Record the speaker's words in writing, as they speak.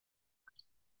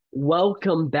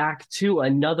Welcome back to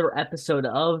another episode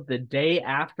of the Day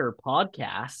After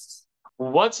Podcast.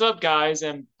 What's up, guys?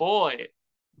 And boy,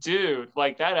 dude,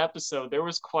 like that episode, there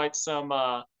was quite some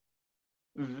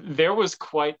there was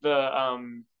quite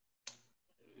the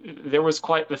there was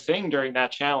quite the thing during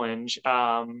that challenge.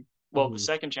 Well, the Mhm.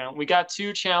 second challenge. We got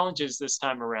two challenges this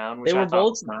time around, They which I were thought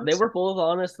both was they nice. were both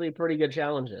honestly pretty good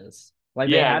challenges. Like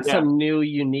they Yeah, had yeah. some new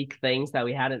unique things that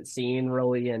we hadn't seen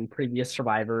really in previous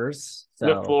survivors.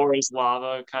 The So floor is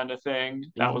lava kind of thing.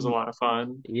 That was a y- lot of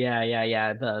fun.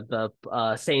 yeah.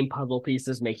 The same puzzle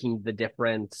pieces making the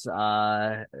different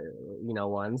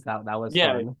ones. That was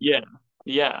Yeah, fun. yeah,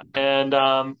 yeah.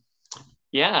 And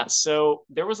yeah, so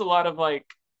there was a lot of like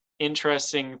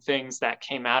interesting things that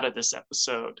came out of this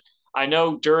episode. I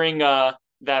know during that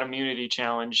immunity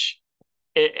challenge,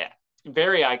 it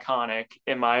very iconic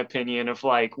in my opinion of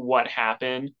like what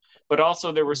happened, but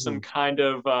also there were some Mhm. kind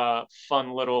of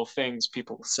fun little things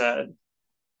people said.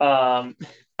 Um,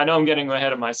 I know I'm getting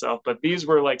ahead of myself, but these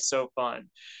were like so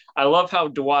fun. I love how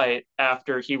Dwight,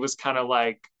 after he was kind of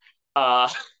like, uh,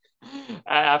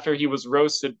 after he was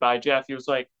roasted by Jeff, he was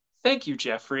like, "Thank you,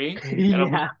 Jeffrey," and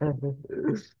Yeah.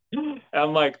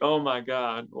 I'm like, "Oh my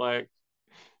God!" Like,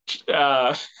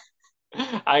 uh,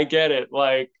 I get it.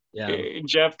 Like, Yeah.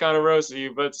 Jeff kind of roasted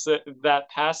you, but that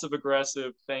passive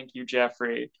aggressive, "Thank you,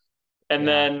 Jeffrey," and Yeah.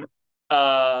 then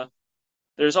uh,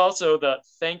 there's also the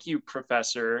 "Thank you,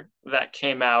 Professor" that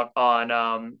came out on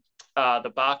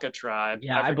the Baka tribe.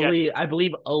 Yeah, I I forget. believe I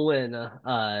believe Owen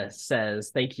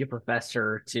says thank you,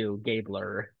 Professor, to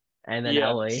Gabler. And then Yes,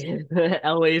 Ellie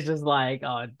Ellie's just like,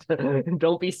 oh,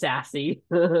 don't be sassy.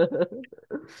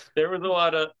 there was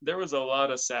a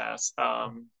lot of sass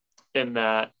in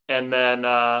that, and then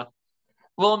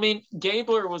well, I mean,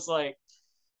 Gabler was like,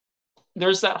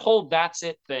 there's that whole "that's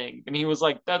it" thing, and he was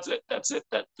like, that's it, that's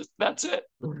it,"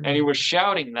 and he was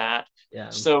shouting that, Yeah.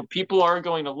 so people are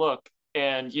going to look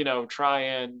and try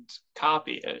and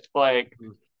copy it. Like,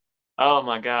 oh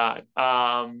my God,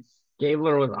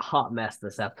 Gabler was a hot mess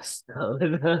this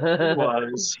episode.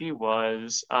 he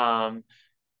was,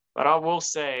 but I will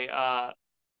say,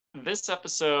 this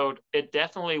episode, it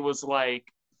definitely was like,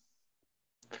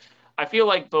 I feel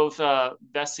like both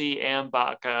Bessie and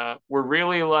Baka were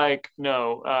really like,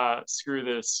 no, screw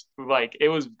this. Like, it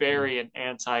was very an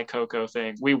anti Coco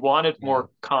thing. We wanted Yeah. more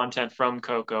content from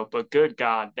Coco, but good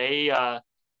God, they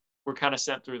were kind of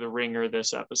sent through the ringer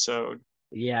this episode.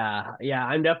 Yeah,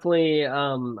 I'm definitely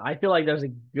I feel like there's a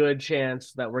good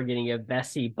chance that we're getting a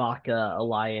Bessie Baka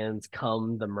alliance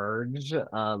come the merge.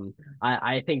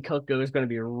 I think Coco is going to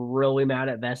be really mad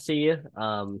at Bessie.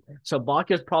 So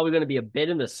Baka is probably going to be a bit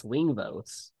in the swing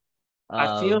votes.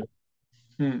 I feel, Um,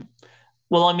 hmm.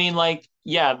 Well, I mean, like,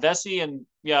 yeah, Bessie and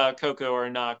yeah, Coco are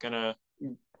not gonna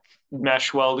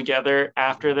mesh well together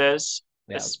after this.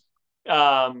 yeah, It's,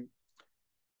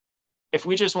 if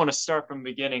we just want to start from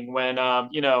the beginning, when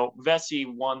Vessi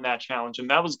won that challenge, and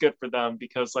that was good for them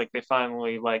because like they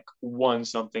finally like won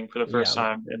something for the first yeah.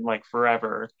 time in like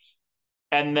forever.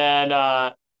 And then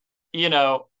the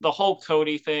whole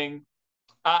Cody thing,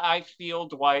 I feel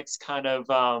Dwight's kind of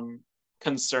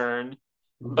concern,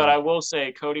 but Mhm. I will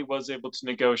say Cody was able to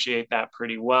negotiate that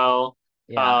pretty well.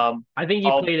 Yeah, Um, I think he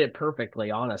all played it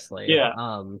perfectly, honestly. Yeah,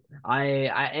 I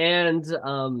and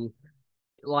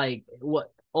like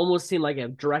what almost seemed like a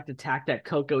direct attack at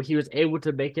Coco. He was able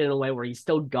to make it in a way where he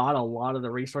still got a lot of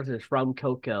the resources from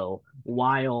Coco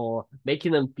while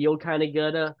making them feel kind of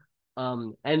good.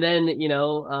 And then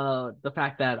the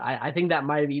fact that I think that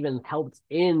might have even helped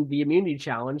in the immunity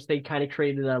challenge. They kind of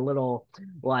created a little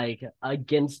like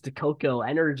against Coco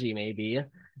energy maybe.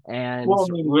 And well,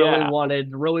 I mean, really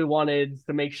yeah, wanted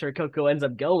to make sure Coco ends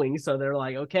up going. So they're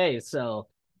like, okay, so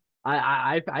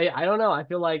I don't know. I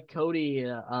feel like Cody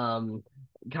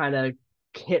kind of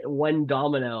hit one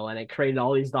domino and it created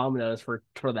all these dominoes for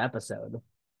the episode.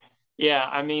 yeah.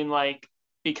 I mean, like,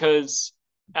 because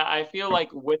I feel like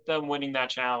with them winning that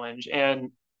challenge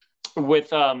and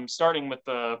with starting with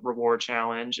the reward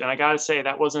challenge, and I gotta say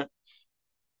that wasn't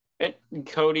it,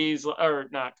 Cody's or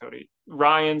not Cody,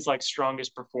 Ryan's like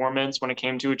strongest performance when it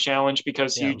came to a challenge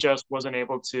because Yeah. he just wasn't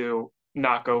able to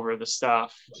knock over the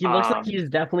stuff. He looks like he's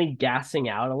definitely gassing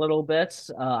out a little bit.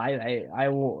 I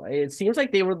will. It seems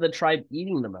like they were the tribe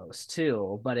eating the most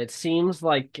too, but it seems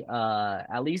like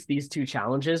at least these two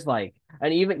challenges, like,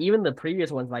 and even the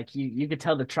previous ones, like you could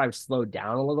tell the tribe slowed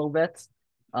down a little bit.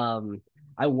 Um,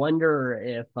 I wonder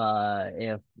if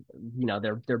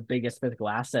their biggest physical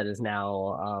asset is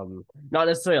now not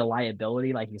necessarily a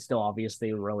liability, like he's still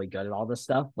obviously really good at all this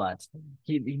stuff, but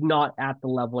he's not at the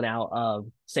level now of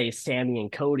say Sammy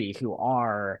and Cody, who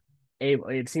are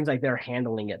it seems like they're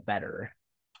handling it better.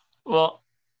 Well,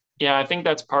 yeah, I think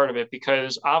that's part of it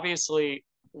because obviously,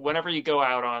 whenever you go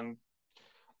out on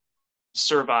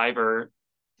Survivor,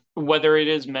 whether it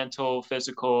is mental,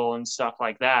 physical, and stuff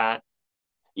like that,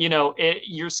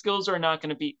 your skills are not going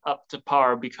to be up to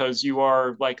par because you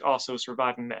are like also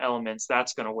surviving the elements.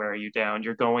 That's going to wear you down.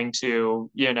 You're going to,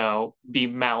 be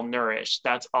malnourished.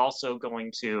 That's also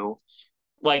going to,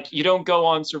 like, you don't go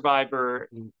on Survivor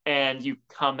and you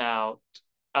come out,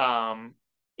 um,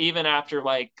 even after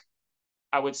like,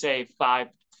 I would say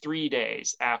 3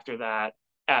 days after that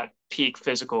at peak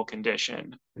physical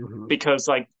condition Mhm. because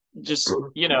like just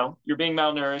you're being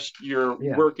malnourished, you're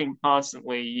Yeah. working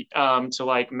constantly to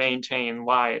like maintain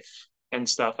life and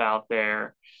stuff out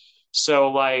there,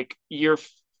 so like your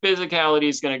physicality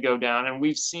is going to go down, and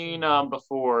we've seen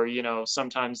before,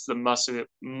 sometimes the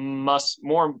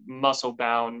more muscle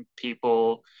bound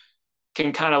people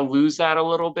can kind of lose that a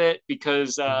little bit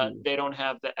because Mhm. they don't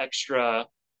have the extra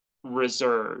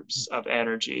reserves of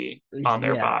energy on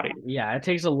their Yeah, body. yeah, it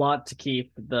takes a lot to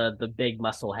keep the big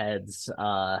muscle heads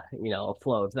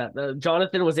afloat. That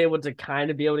Jonathan was able to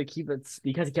kind of be able to keep it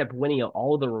because he kept winning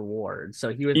all the rewards. So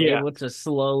he was Yeah. able to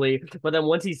slowly, but then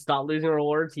once he stopped losing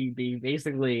rewards, he be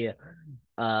basically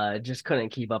just couldn't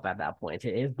keep up at that point.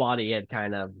 His body had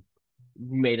kind of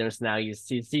made him so now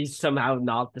he's somehow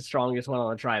not the strongest one on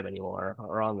the tribe anymore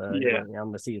or Yeah.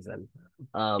 on the season.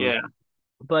 Um Yeah.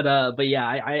 but yeah,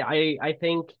 I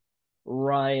think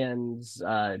Ryan's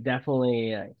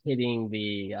definitely hitting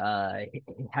the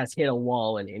has hit a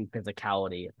wall in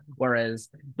physicality. Whereas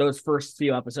those first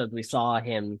few episodes we saw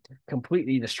him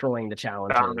completely destroying the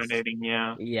challenges. Dominating.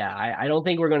 Yeah. Yeah, I don't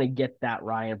think we're gonna get that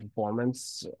Ryan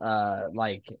performance.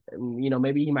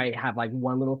 Maybe he might have like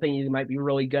one little thing he might be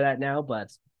really good at now,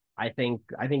 but I think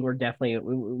we're definitely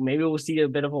maybe we'll see a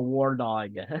bit of a war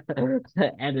dog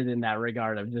ended in that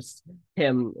regard of just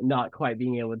him not quite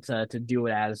being able to do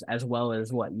it as well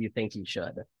as what you think he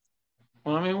should.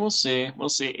 Well, I mean, we'll see. We'll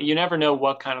see. You never know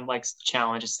what kind of like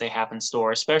challenges they have in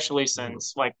store, especially Mhm.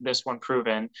 since like this one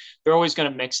proven, they're always going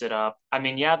to mix it up. I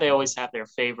mean, yeah, they always have their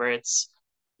favorites.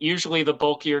 Usually the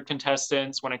bulkier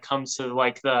contestants when it comes to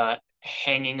like the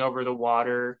hanging over the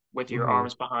water with your Mhm.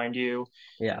 arms behind you,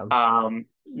 Yeah,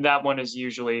 that one is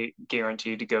usually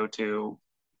guaranteed to go to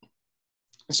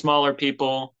smaller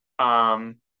people.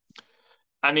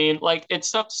 I mean, like it's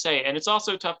tough to say, and it's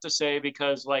also tough to say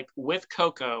because like with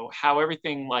Coco, how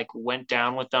everything like went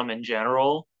down with them in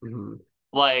general, Mhm.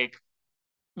 like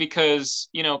because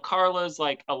Carla's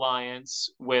like alliance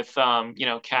with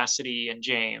Cassidy and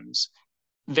James,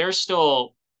 they're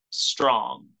still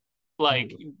strong. Like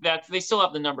Mhm. that they still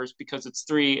have the numbers because it's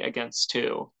 3 against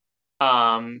 2.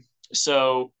 Um,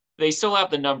 so they still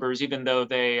have the numbers even though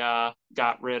they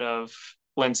got rid of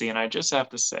Lindsay, and I just have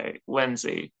to say,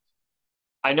 Lindsay,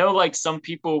 I know like some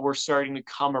people were starting to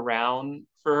come around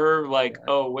for her, like, Yeah,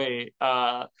 oh wait,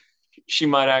 she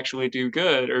might actually do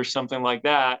good or something like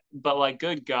that. But like,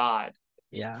 good God,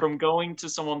 yeah, from going to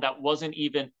someone that wasn't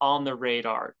even on the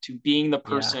radar to being the yeah.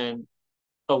 person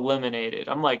eliminated,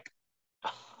 I'm like,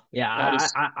 Yeah, that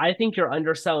is, I think you're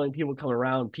underselling people coming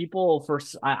around.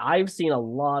 I've seen a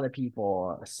lot of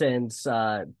people since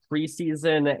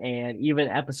preseason and even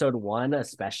episode one,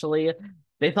 especially.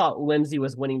 They thought Lindsay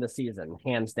was winning the season,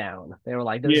 hands down. They were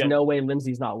like, "There's yeah. no way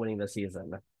Lindsay's not winning the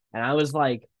season," and I was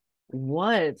like,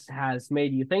 "What has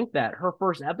made you think that?" Her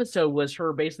first episode was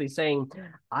her basically saying,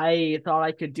 "I thought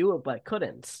I could do it, but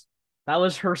couldn't." That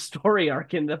was her story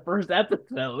arc in the first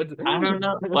episode. I don't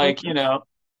know, like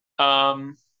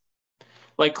um,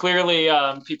 like clearly,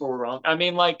 people were wrong. I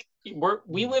mean, like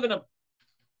we live in a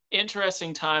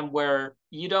interesting time where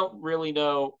you don't really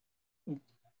know,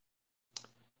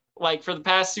 like for the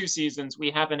past 2 seasons,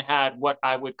 we haven't had what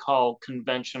I would call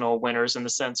conventional winners in the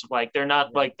sense of like they're not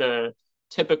Yeah. like the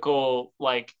typical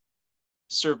like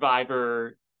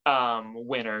survivor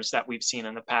winners that we've seen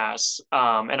in the past.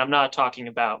 And I'm not talking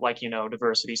about like,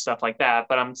 diversity stuff like that,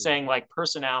 but I'm saying like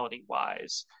personality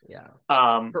wise. Yeah.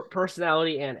 Um,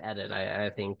 Personality and edit, I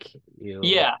think you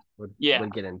yeah, would yeah,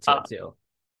 would get into uh, too.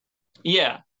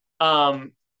 yeah.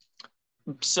 Um,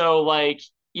 so like,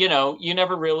 you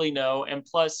never really know. And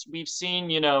plus we've seen,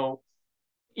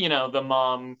 the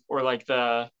mom or like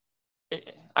the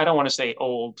I don't want to say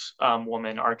old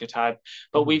woman archetype,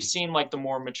 but we've Mhm. seen like the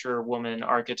more mature woman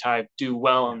archetype do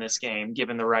well Yeah, in this game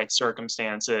given the right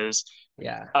circumstances.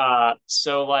 yeah,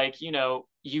 So like,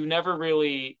 you never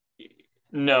really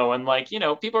know. And like,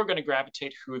 people are going to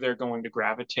gravitate who they're going to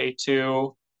gravitate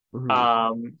to. mhm.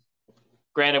 Um,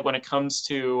 Granted, when it comes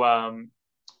to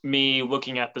me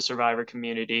looking at the survivor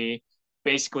community,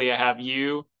 basically I have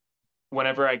you.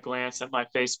 whenever I glance at my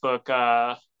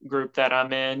Facebook group that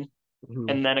I'm in,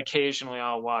 Mhm. and then occasionally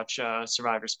I'll watch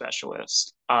Survivor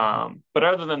Specialist. But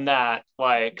other than that,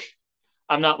 like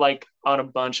I'm not like on a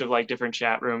bunch of like different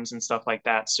chat rooms and stuff like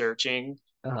that searching.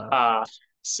 Uh, Uh,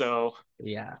 so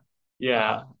yeah.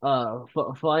 yeah.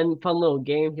 Fun little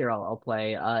game here I'll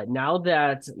play. Now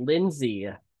that Lindsay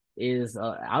is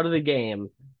out of the game,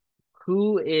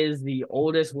 who is the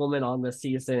oldest woman on the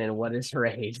season and what is her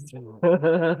age? All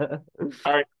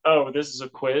right. Oh, this is a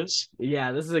quiz.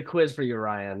 Yeah, this is a quiz for you,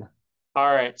 Ryan.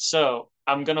 All right. So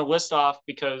I'm gonna list off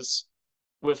because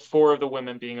with four of the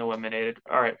women being eliminated.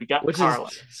 All right, we got Which is Carla.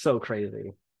 so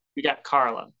crazy. We got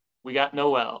Carla. We got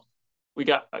Noelle. We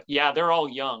got yeah, they're all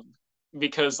young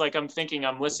because like I'm thinking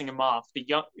I'm listing them off.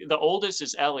 The oldest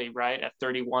is Ellie, right? At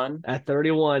 31. At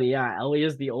 31, yeah, Ellie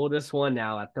is the oldest one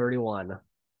now at 31.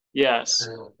 Yes.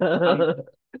 I'm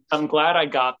I'm glad I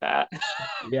got that.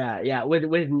 Yeah. With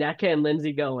NECA and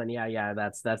Lindsay going, yeah.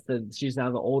 That's the she's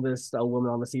now the oldest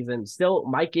woman on the season. Still,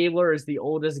 Mike Gabler is the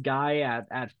oldest guy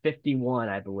at 51,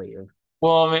 I believe.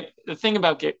 Well, I mean, the thing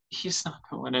about he's not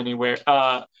going anywhere.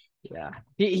 Yeah,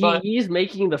 he But he's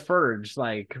making the Furge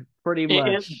like pretty it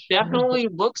much. definitely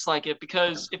looks like it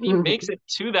because if he makes it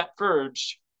to that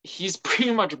Purge, he's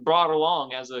pretty much brought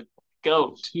along as a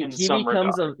goat in He some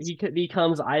becomes regards.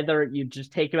 becomes either you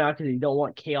just take him out because you don't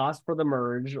want chaos for the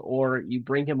merge, or you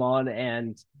bring him on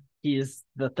and he's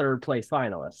the third place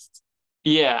finalist,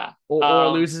 Yeah. or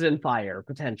loses in fire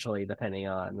potentially, depending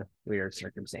on weird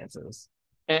circumstances.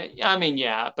 I mean,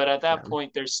 yeah, but at that Yeah,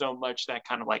 point, there's so much that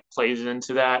kind of like plays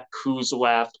into that. Who's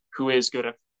left? Who is good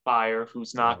at fire?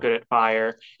 Who's not yeah, good at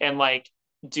fire? And like,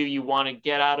 do you want to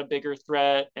get out a bigger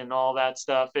threat and all that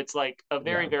stuff? It's like a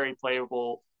very, yeah, very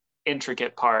playable,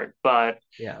 intricate part. But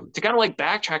yeah, to kind of like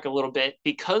backtrack a little bit,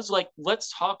 because like,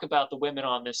 let's talk about the women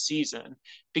on this season.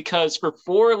 Because for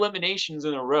four eliminations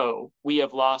in a row, we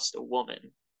have lost a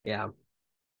woman. yeah,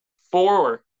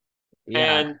 Four.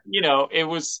 yeah. And,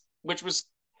 which was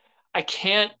I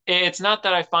can't, it's not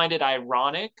that I find it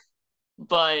ironic,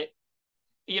 but,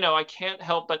 I can't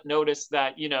help but notice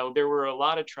that, there were a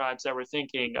lot of tribes that were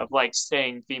thinking of like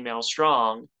staying female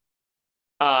strong,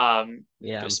 um,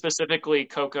 Yeah, specifically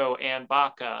Coco and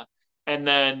Baca. And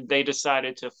then they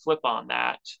decided to flip on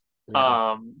that.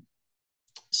 yeah. Um,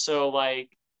 so like,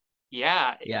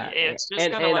 yeah, Yeah, it's just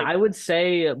and kind of and like, I would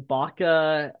say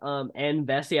Baca and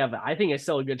Bessie have. I think it's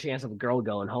still a good chance of a girl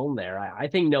going home there. I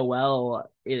think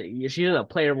Noelle, she's in a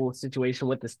playable situation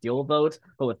with the steel vote,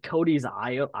 but with Cody's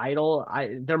idol,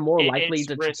 they're more likely it's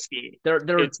to. risky. They're.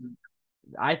 It's,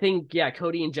 I think yeah,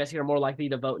 Cody and Jesse are more likely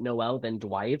to vote Noelle than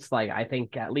Dwight's. Like I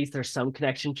think at least there's some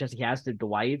connection Jesse has to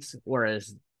Dwight's,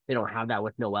 whereas they don't have that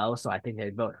with Noelle. So I think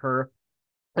they vote her.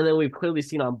 And then we've clearly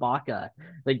seen on Baca,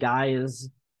 the guys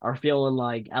are feeling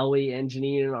like Ellie and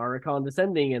Janine are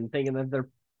condescending and thinking that they're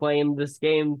playing this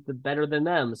game better than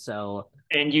them. So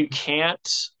and you can't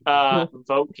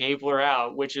vote Gabler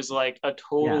out, which is like a yeah,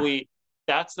 totally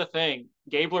that's the thing.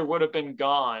 Gabler would have been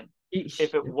gone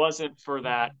if it wasn't for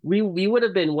that. we would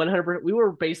have been 100%. We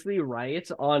were basically right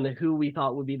on who we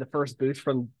thought would be the first boots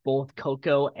from both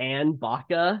Coco and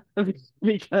Baca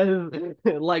because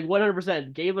like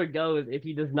 100% Gabler goes if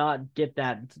he does not get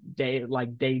that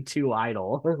day two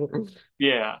idol.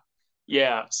 Yeah.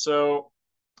 Yeah. So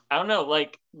I don't know,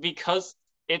 like because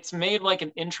it's made like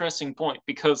an interesting point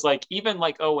because like even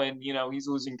like Owen, he's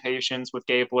losing patience with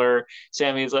Gabler.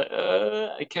 Sammy's like,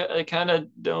 I kind of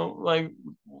don't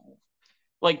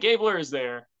like Gabler is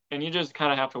there, and you just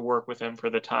kind of have to work with him for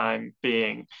the time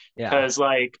being, Yeah. because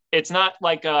like it's not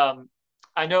like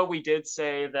I know we did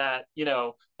say that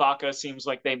Baca seems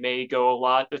like they may go a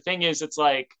lot. The thing is, it's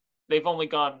like they've only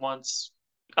gone once.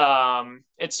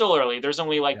 It's still early. There's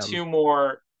only like Yeah. two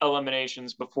more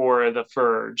eliminations before the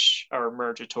Furge or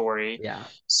Mergatory, Yeah.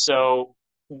 so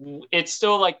it's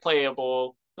still like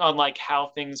playable on like how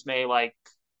things may like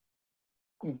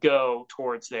go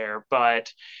towards there.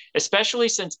 But especially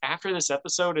since after this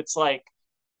episode, it's like,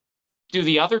 do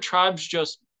the other tribes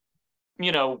just,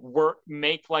 work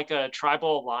make like a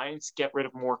tribal alliance, get rid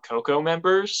of more Coco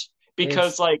members?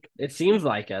 Because It's like, it seems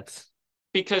like it.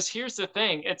 because here's the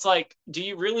thing, it's like, do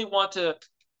you really want to?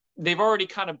 They've already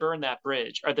kind of burned that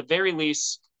bridge, or at the very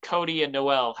least, Cody and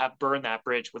Noelle have burned that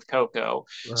bridge with Coco.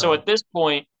 So Uh, at this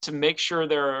point, to make sure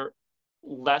there are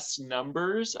less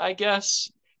numbers, I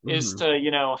guess, is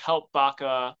mhm. to help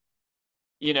Baca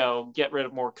get rid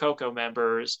of more Coco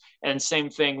members. And same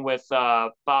thing with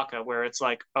Baca, where it's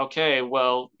like, okay,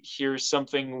 well, here's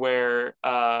something where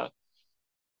well,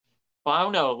 I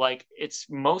don't know, like it's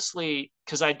mostly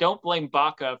because I don't blame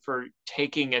Baca for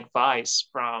taking advice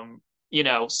from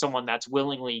someone that's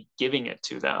willingly giving it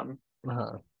to them.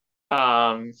 Uh-huh.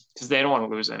 Because they don't want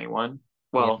to lose anyone.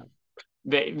 Yeah. Well,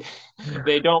 they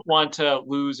they don't want to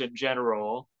lose in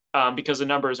general, because a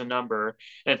number is a number.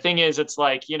 And the thing is, it's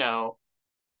like, you don't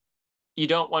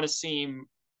want to seem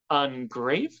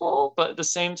ungrateful, but at the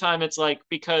same time, it's like,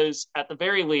 because at the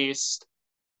very least,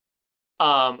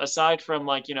 aside from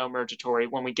like, Mergatory,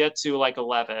 when we get to like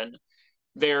 11,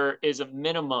 there is a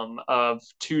minimum of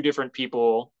two different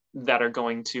people that are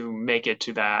going to make it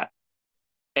to that.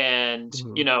 And,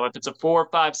 Mhm. if it's a 4 or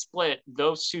 5 split,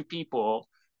 those two people,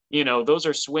 those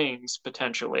are swings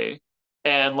potentially.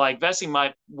 And like Vessi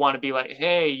might want to be like,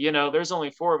 hey, there's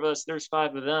only 4 of us, there's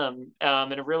 5 of them.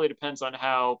 And it really depends on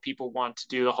how people want to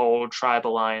do the whole tribe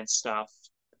alliance stuff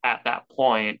at that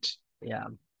point. Yeah.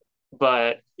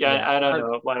 But yeah, Yeah. I don't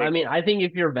know. I Like, mean, I think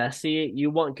if you're Vessi, you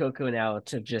want Coco now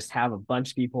to just have a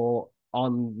bunch of people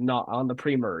on not on the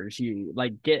pre-merge. You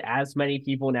like get as many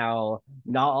people now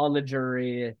not on the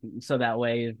jury, so that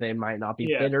way they might not be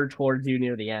yeah, bitter towards you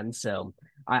near the end. So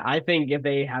I think if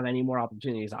they have any more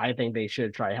opportunities, I think they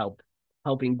should try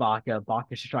helping Baka.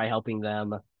 Baka should try helping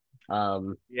them.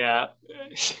 Um, yeah.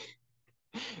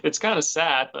 It's kind of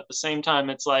sad, but at the same time,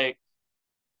 it's like,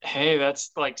 hey,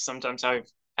 that's like sometimes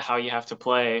how you have to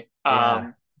play.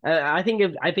 yeah. I think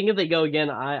if they go again,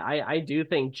 I do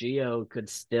think Geo could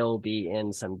still be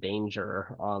in some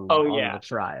danger Oh on the yeah,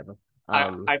 tribe. I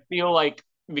Um, I feel like,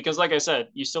 because like I said,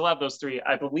 you still have those three.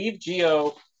 I believe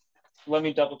Geo. Let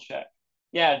me double check.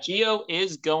 Yeah, Geo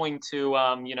is going to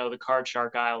the Card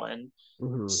Shark Island.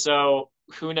 mhm, So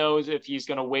who knows if he's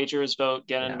going to wager his vote,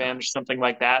 get an yeah. advantage, something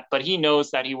like that. But he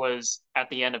knows that he was at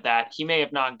the end of that. He may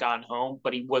have not gone home,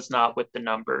 but he was not with the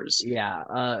numbers.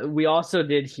 Yeah, we also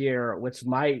did hear, which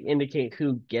might indicate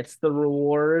who gets the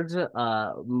rewards.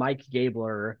 Mike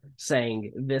Gabler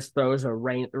saying this throws a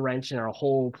wrench in our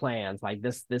whole plans, like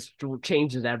this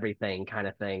changes everything, kind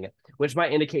of thing, which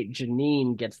might indicate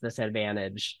Janine gets this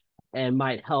advantage and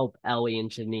might help Ellie and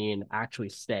Janine actually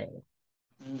stay.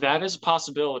 That is a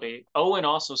possibility. Owen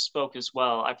also spoke as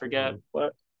well. I forget Mhm,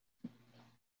 what,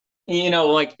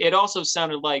 like it also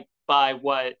sounded like, by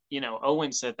what,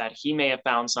 Owen said, that he may have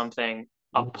found something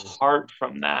mhm. apart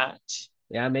from that.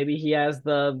 Yeah, maybe he has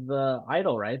the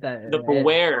idol, right? The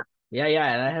Beware. Yeah,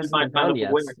 yeah, that He hasn't might been find the found yet.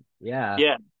 Beware. Yeah.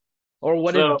 Yeah. Or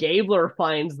what if So Gabler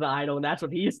finds the idol and that's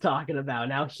what he's talking about?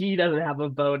 Now he doesn't have a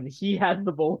vote and he has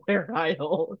the Beware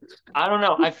idol. I don't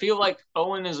know. I feel like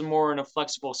Owen is more in a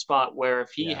flexible spot where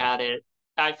if he Yeah. had it,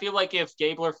 I feel like if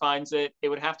Gabler finds it, it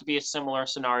would have to be a similar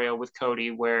scenario with Cody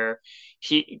where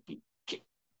he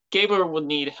Gabler would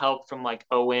need help from like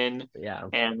Owen Yeah.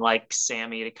 and like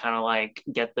Sammy to kind of like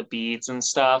get the beats and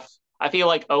stuff. I feel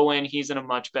like Owen, he's in a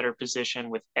much better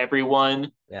position with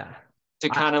everyone Yeah. to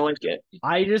I kind of like get.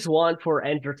 I just want for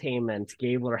entertainment,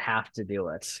 Gabler have to do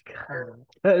it.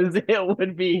 Because it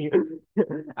would be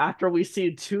after we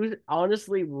see two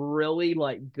honestly really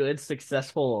like good,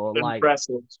 successful, like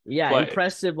Impressive yeah, play.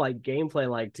 impressive like gameplay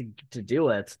like to do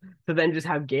it. To then just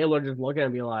have Gabler just look at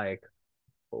and be like,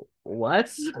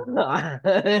 what?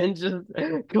 And just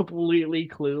completely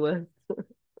clueless.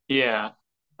 Yeah.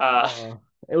 Uh, Uh,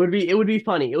 it would be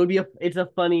funny. It's a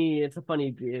funny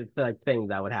like thing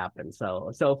that would happen.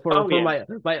 So for oh for yeah,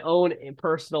 my own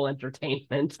personal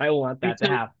entertainment, I want that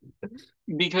to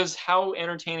because happen. how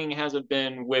entertaining has it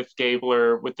been with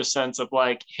Gabler, with the sense of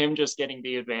like him just getting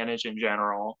the advantage in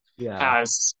general, Yeah,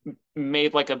 has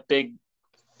made like a big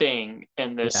thing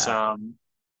in this. yeah,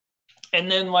 And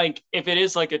then like if it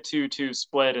is like a 2-2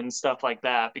 split and stuff like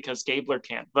that, because Gabler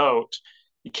can't vote,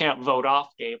 you can't vote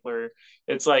off Gabler.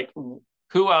 It's like,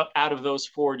 who out of those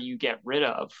four do you get rid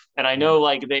of? And I yeah. know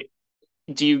like they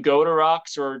do, you go to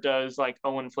Rocks, or does like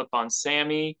Owen flip on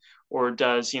Sammy, or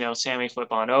does Sammy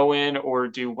flip on Owen, or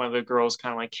do one of the girls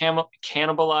kind of like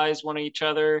cannibalize one of each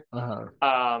other? Uh-huh.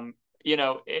 Um,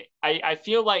 I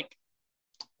feel like,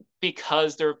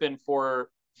 because there have been four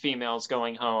females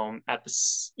going home at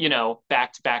this,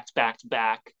 back to back to back to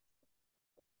back.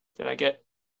 Did I get?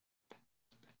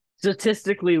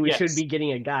 Statistically, we should Yes. be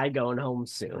getting a guy going home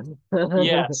soon.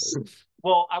 Yes.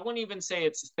 Well, I wouldn't even say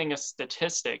it's a thing of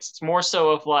statistics. It's more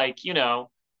so of like,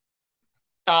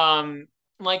 um,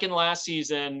 like in last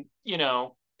season,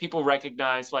 people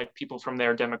recognize like people from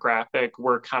their demographic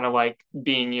were kind of like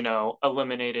being,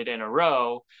 eliminated in a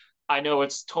row. I know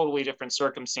it's totally different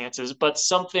circumstances, but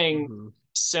something Mhm.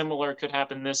 similar could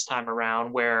happen this time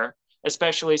around, where,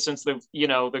 especially since the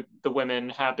women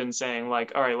have been saying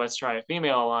like, all right, let's try a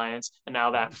female alliance, and now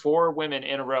that 4 women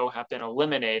in a row have been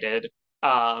eliminated,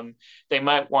 um they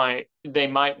might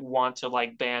want to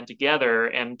like band together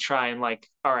and try and like,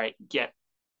 all right, get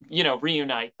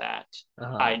reunite that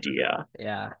Uh-huh. idea.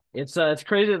 Yeah, it's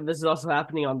crazy that this is also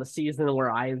happening on the season where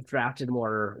I've drafted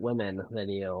more women than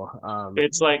you.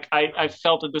 It's like I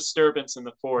felt a disturbance in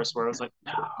the force where I was like,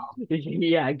 no.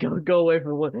 Yeah, go away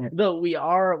from one. Though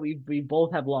we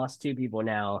both have lost two people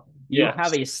now. You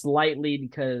have Yes. a slight lead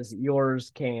because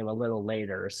yours came a little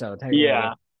later, so technically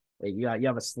Yeah. you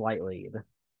have a slight lead.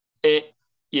 It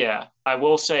yeah, I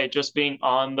will say just being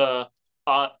on the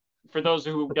uh for those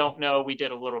who don't know, we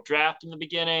did a little draft in the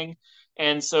beginning.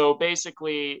 And so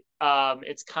basically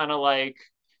it's kind of like,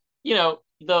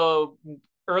 the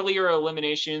earlier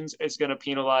eliminations is going to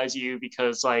penalize you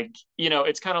because like,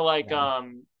 it's kind of like Yeah,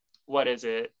 what is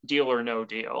it? Deal or no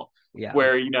deal, yeah,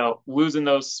 where losing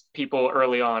those people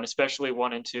early on, especially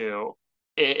 1 and 2,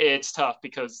 it's tough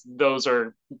because those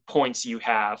are points you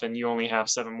have and you only have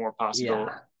 7 more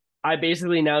possibilities. yeah. I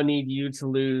basically now need you to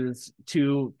lose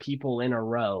two people in a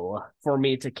row for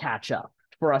me to catch up,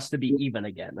 for us to be even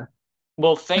again.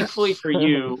 Well, thankfully for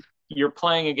you, you're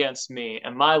playing against me,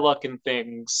 and my luck and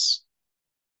things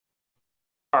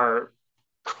are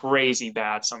crazy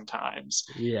bad sometimes.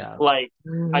 Yeah. Like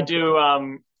I do,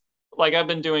 like I've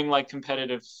been doing like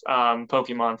competitive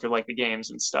Pokemon for like the games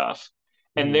and stuff.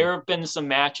 And Mhm. there have been some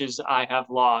matches I have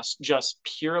lost just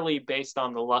purely based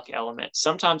on the luck element.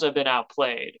 Sometimes I've been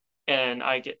outplayed and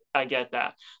I get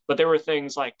that. But there were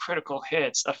things like critical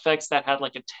hits, effects that had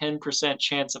like a 10%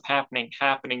 chance of happening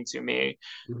to me,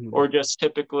 Mhm. or just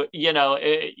typically,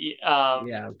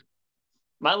 Yeah.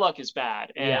 my luck is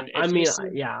bad. Yeah, And I if you mean, see,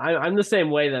 yeah, I'm the same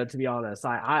way though. To be honest,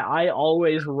 I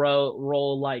always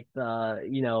roll like the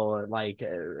like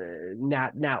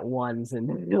nat ones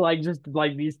and like just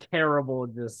like these terrible,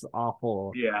 just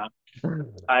awful. yeah,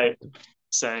 I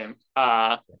same.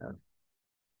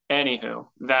 Anywho,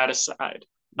 that aside,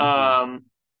 Mhm. um,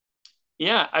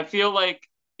 yeah, I feel like,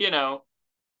 you know,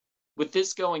 with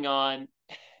this going on,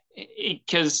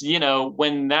 because,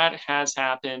 when that has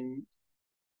happened,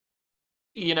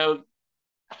 you know,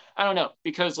 I don't know,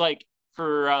 because like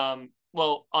for,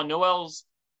 well, on Noelle's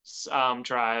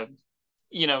tribe,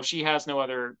 she has no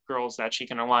other girls that she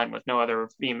can align with, no other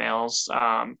females.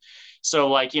 So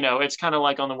like, it's kind of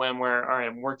like on the whim where, all right,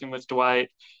 I'm working with Dwight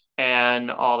and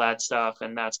all that stuff,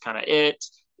 and that's kind of it.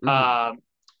 Mhm. Um,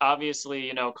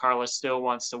 Obviously, Carla still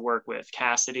wants to work with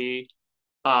Cassidy,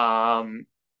 um,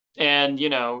 and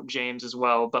James as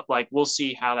well, but like we'll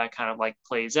see how that kind of like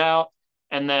plays out.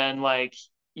 And then like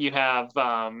you have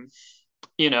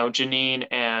Janine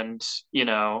and,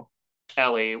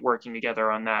 Ellie working together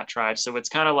on that tribe. So it's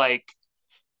kind of like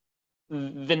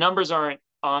the numbers aren't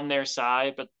on their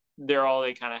side, but they're all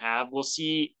they kind of have. We'll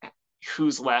see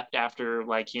who's left after,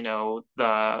 like,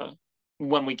 the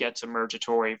when we get to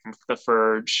Mergatory from the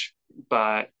Furge.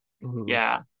 But Mhm.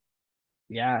 yeah,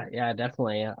 Yeah, yeah,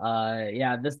 definitely.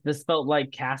 Yeah, this felt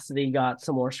like Cassidy got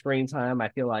some more screen time. I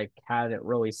feel like hadn't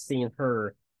really seen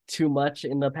her too much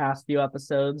in the past few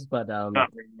episodes, but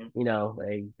not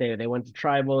really. they went to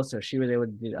tribal, so she was able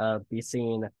to be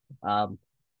seen. Um,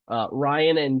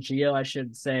 Ryan and Gio, I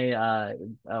should say.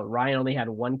 Ryan only had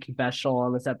one confessional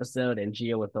on this episode, and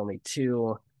Gio with only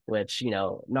two, which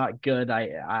not good.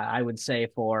 I would say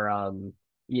for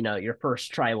your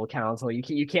first tribal council.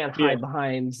 You can't Yeah, hide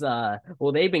behind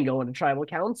well, they've been going to tribal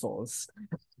councils.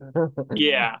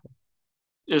 yeah.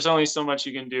 There's only so much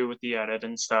you can do with the edit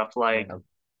and stuff. Like,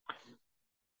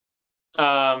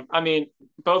 Yeah, I mean,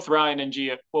 both Ryan and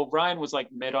Gio. Well, Ryan was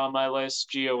like mid on my list.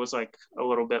 Gio was like a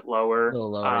little bit a lower.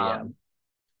 little lower, yeah.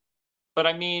 But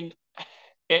I mean,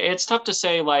 it's tough to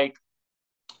say, like,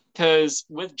 because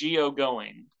with Gio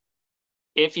going,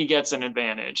 if he gets an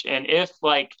advantage, and if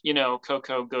like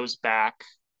Coco goes back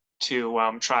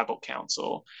to tribal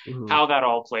council, Mhm. how that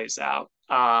all plays out.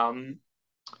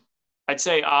 I'd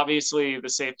say obviously the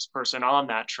safest person on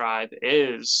that tribe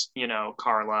is,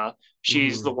 Carla.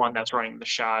 She's the Mhm. one that's running the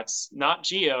shots, not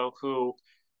Gio, who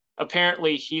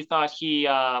apparently he thought he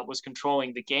was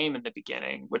controlling the game in the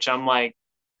beginning, which I'm like,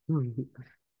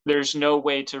 there's no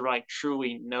way to like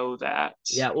truly know that.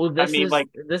 Yeah, well, I mean, like,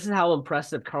 this is how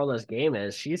impressive Carla's game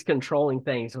is. She's controlling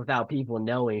things without people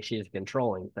knowing she's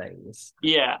controlling things.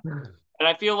 yeah. And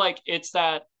I feel like it's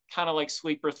that kind of like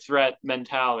sleeper threat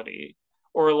mentality,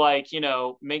 or like,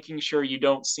 making sure you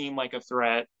don't seem like a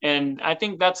threat. And I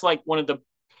think that's like one of the,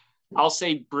 I'll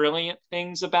say, brilliant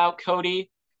things about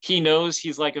Cody. He knows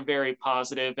he's like a very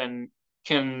positive and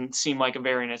can seem like a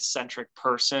very eccentric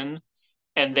person.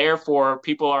 And therefore,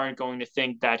 people aren't going to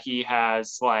think that he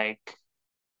has like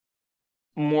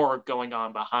more going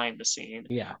on behind the scene.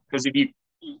 Yeah. Because if you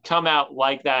come out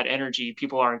like that energy,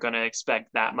 people aren't going to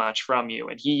expect that much from you.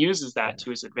 And he uses that to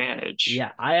his advantage.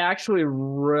 Yeah, I actually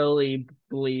really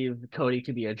believe Cody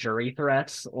could be a jury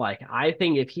threat. Like, I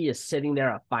think if he is sitting there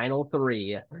at final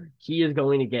three, he is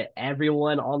going to get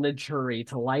everyone on the jury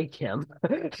to like him.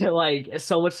 Like,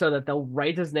 so much so that they'll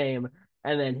write his name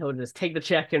and then he'll just take the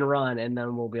check and run. And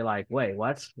then we'll be like, wait,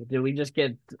 what? Did we just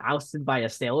get ousted by a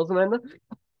salesman?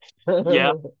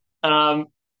 Yeah. Um,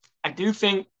 I do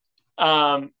think,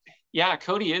 um, yeah,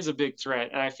 Cody is a big threat.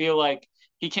 And I feel like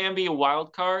he can be a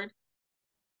wild card,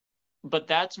 but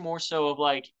that's more so of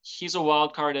like he's a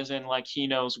wild card as in like he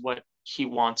knows what he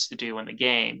wants to do in the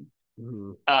game.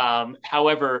 Mhm.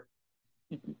 However,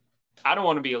 I don't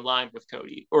want to be aligned with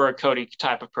Cody or a Cody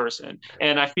type of person.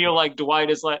 And I feel like Dwight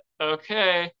is like,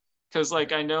 okay, because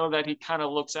like I know that he kind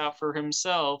of looks out for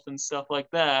himself and stuff like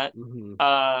that. Mhm.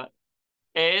 Uh,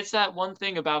 it's that one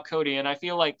thing about Cody, and I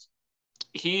feel like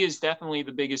he is definitely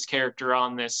the biggest character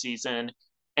on this season.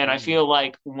 And I Mhm. feel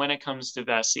like when it comes to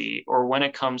Vessi or when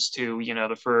it comes to,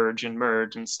 the Furge and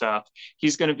Merge and stuff,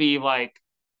 he's going to be like,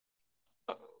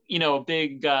 a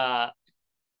big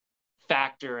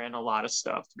factor in a lot of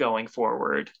stuff going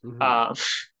forward. Mhm. Um,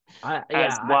 I yeah,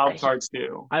 as wild cards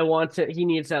do. I want to. He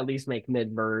needs to at least make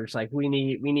mid merge. Like we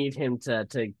need him to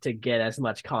get as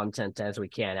much content as we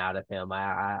can out of him.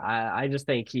 I just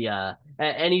think he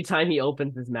anytime he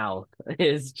opens his mouth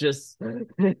is just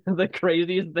the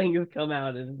craziest thing has come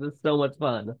out. It's just so much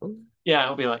fun. Yeah,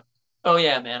 he'll be like, "Oh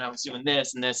yeah, man, I was doing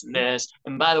this and this and this,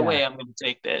 and by the Yeah, way, I'm going to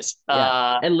take this."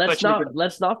 yeah. And But you're gonna,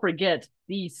 let's not forget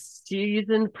the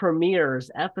season premieres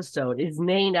episode is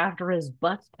named after his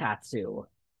butt tattoo.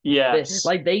 yes,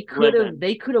 Like living.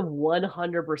 they could have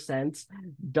 100%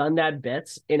 done that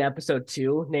bit in episode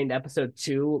two, named episode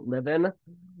two Living.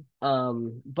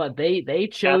 But they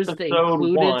chose to Episode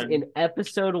include it one, in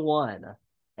episode one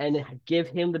and give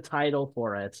him the title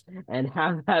for it and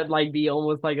have that like be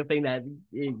almost like a thing that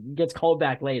it gets called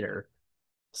back later.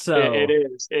 it So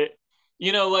is it.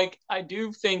 Like I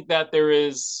do think that there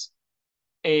is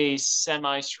a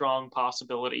semi-strong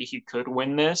possibility he could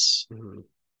win this. mhm,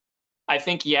 I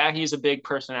think, yeah, he's a big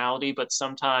personality, but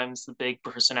sometimes the big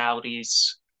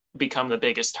personalities become the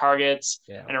biggest targets.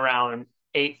 yeah, And around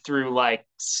 8 through like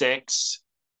 6,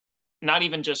 not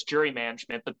even just jury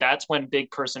management, but that's when big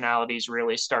personalities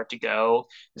really start to go,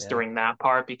 is yeah. during that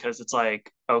part, because it's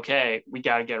like, okay, we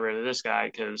got to get rid of this guy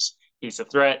because he's a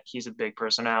threat. He's a big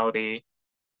personality.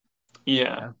 Yeah.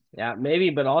 Yeah, yeah, maybe,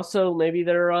 but also maybe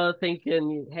they're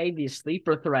thinking, hey, these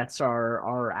sleeper threats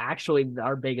are actually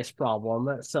our biggest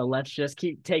problem. So let's just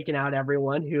keep taking out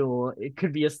everyone who it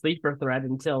could be a sleeper threat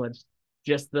until it's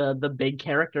just the big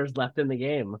characters left in the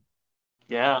game.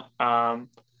 Yeah.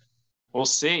 We'll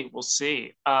see. We'll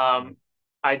see.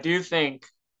 I do think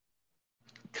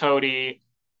Cody,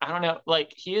 I don't know,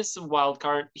 like he is some wild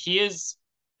card. He is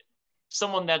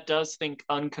someone that does think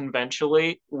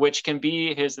unconventionally, which can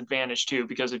be his advantage too,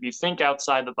 because if you think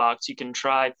outside the box, you can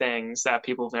try things that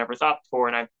people have never thought before.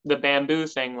 And the bamboo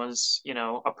thing was,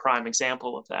 a prime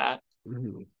example of that.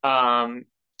 Mhm. Um,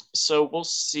 so we'll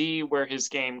see where his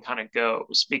game kind of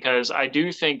goes, because I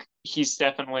do think he's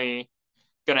definitely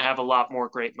going to have a lot more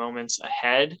great moments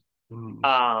ahead. Mhm.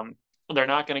 Um, they're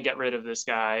not going to get rid of this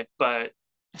guy, but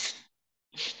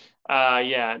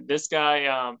yeah, this guy,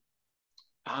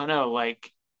 I don't know,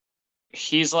 like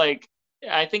he's like,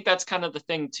 I think that's kind of the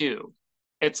thing too.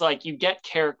 It's like you get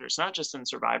characters, not just in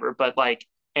Survivor, but like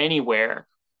anywhere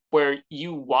where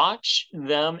you watch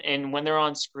them and when they're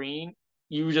on screen,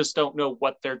 you just don't know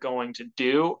what they're going to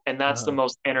do. And that's the Uh-huh.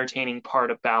 most entertaining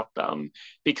part about them,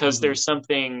 because Mhm. there's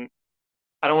something,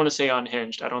 I don't want to say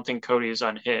unhinged. I don't think Cody is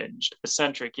unhinged.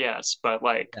 Eccentric, yes,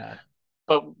 Yeah.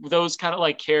 but those kind of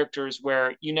like characters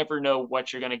where you never know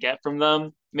what you're going to get from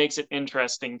them makes it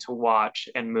interesting to watch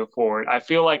and move forward. I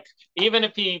feel like even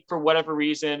if he, for whatever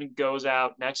reason, goes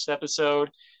out next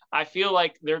episode, I feel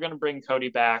like they're going to bring Cody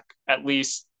back at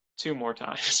least 2 more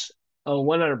times. Oh,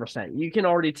 100%. You can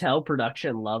already tell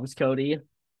production loves Cody.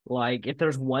 Like if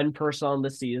there's one person on the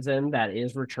season that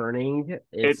is returning,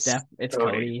 It's it's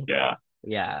Cody. Cody. Yeah.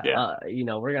 Yeah,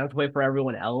 Yeah. we're gonna have to wait for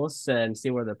everyone else and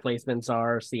see where their placements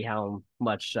are, see how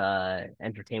much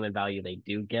entertainment value they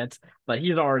do get. But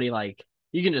he's already like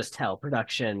you can just tell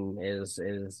production is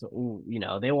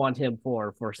they want him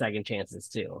for second chances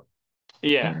too.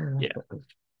 Yeah. Yeah.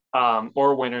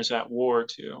 Or winners at war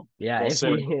too. Yeah, We'll if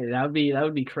see. he that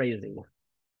would be crazy.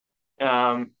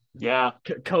 Yeah.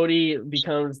 Cody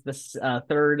becomes the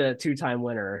third two-time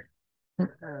winner.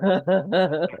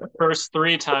 First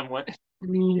 3 time win.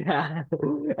 Yeah,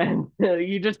 and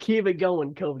you just keep it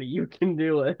going, Cody. You can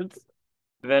do it.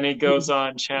 Then he goes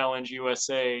on Challenge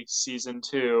USA season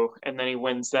 2, and then he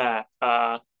wins that.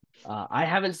 I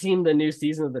haven't seen the new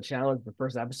season of the challenge. The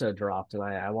first episode dropped, and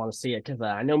I want to see it because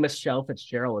I know Michelle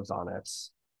Fitzgerald is on it.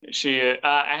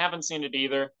 I haven't seen it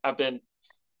either. I've been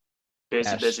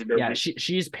busy, Yeah, busy, yeah, busy.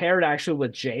 she's paired actually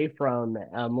with Jay from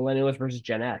Millennials versus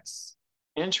Gen X.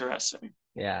 Interesting.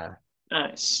 Yeah,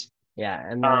 Nice. yeah,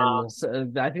 and Um,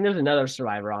 then I think there's another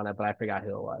survivor on it, but I forgot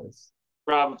who it was.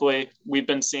 Probably we've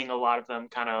been seeing a lot of them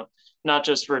kind of not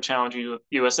just for Challenge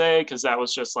USA because that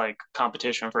was just like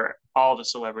competition for all the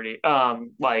celebrity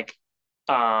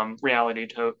reality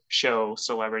show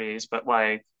celebrities, but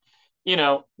like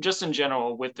just in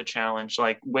general with the challenge,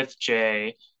 like with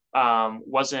Jay,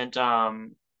 wasn't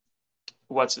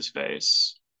what's his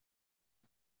face?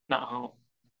 Not home.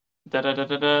 Da da da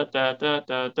da da da da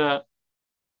da da.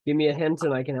 Give me a hint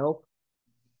and I can help.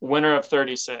 Winner of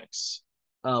 36.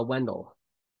 Wendell.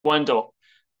 Wendell.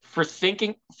 For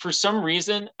some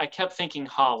reason, I kept thinking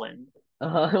Holland.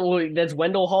 Well, that's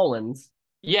Wendell Hollins.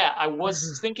 Yeah, I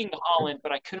was thinking Holland,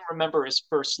 but I couldn't remember his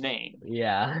first name.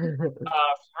 Yeah,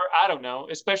 I don't know,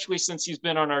 especially since he's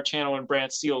been on our channel and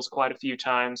Brand Seals quite a few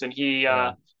times, and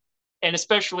yeah, and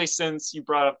especially since you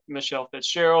brought up Michelle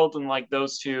Fitzgerald and like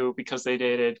those two because they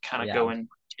dated kind of yeah. go in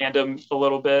tandem a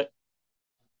little bit.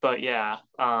 But yeah,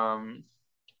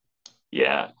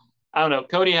 I don't know.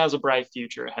 Cody has a bright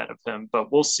future ahead of him,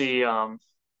 but we'll see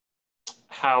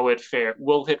how it fare.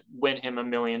 Will it win him $1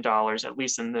 million at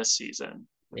least in this season?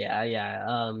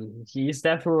 Yeah. He's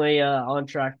definitely on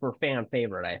track for fan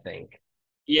favorite, I think.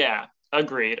 Yeah,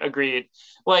 agreed.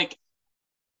 Like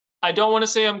I don't want to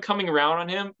say I'm coming around on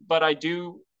him, but I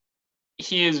do.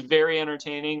 He is very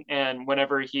entertaining, and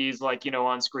whenever he's like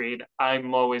on screen,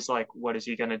 I'm always like, what is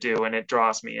he gonna do? And it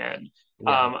draws me in.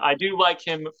 Yeah, I do like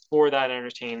him for that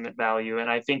entertainment value, and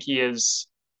I think he is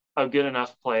a good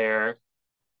enough player.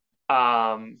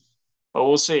 Um, but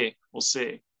we'll see. We'll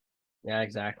see. yeah,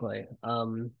 exactly.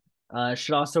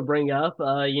 Should also bring up,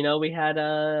 we had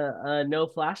no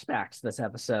flashbacks this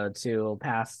episode to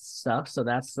past stuff, so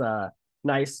that's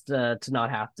nice to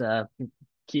not have to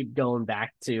keep going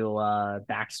back to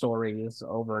backstories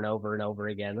over and over and over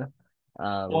again.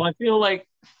 Well, Um, I feel like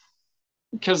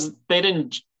because they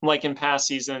didn't like in past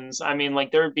seasons. I mean,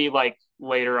 like there would be like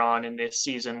later on in this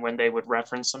season when they would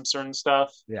reference some certain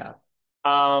stuff. yeah,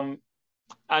 Um,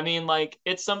 I mean, like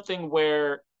it's something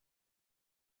where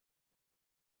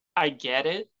I get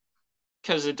it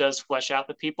because it does flesh out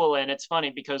the people, and it's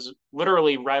funny because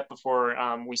literally right before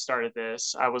we started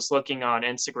this, I was looking on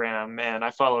Instagram and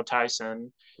I follow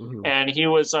Tyson, hmm and he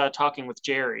was talking with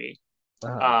Jerry. uh,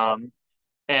 Um,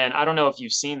 and I don't know if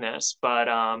you've seen this, but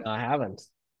no, I haven't.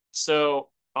 so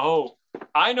oh,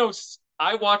 I know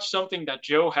I watched something that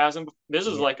Joe hasn't. This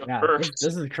is Yeah, like a yeah, this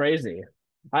first. is crazy.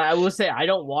 I will say I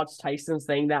don't watch Tyson's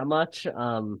thing that much.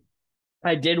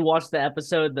 I did watch the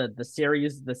episode, the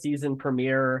series, the season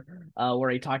premiere, where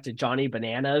he talked to Johnny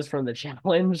Bananas from the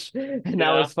challenge, and that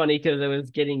Yeah, was funny because it was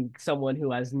getting someone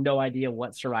who has no idea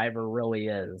what Survivor really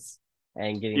is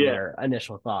and getting yeah. their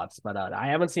initial thoughts. But I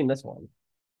haven't seen this one.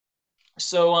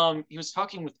 So he was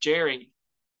talking with Jerry,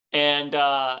 and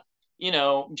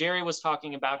Jerry was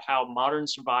talking about how modern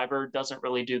Survivor doesn't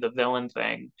really do the villain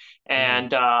thing, Mhm.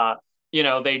 and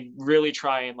they really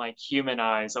try and like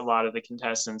humanize a lot of the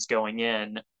contestants going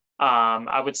in.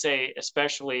 I would say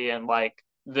especially in like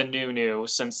the new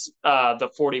since the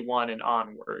 41 and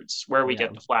onwards where we Yeah,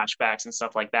 get the flashbacks and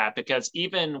stuff like that, because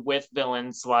even with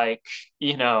villains like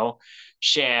you know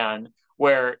Shan,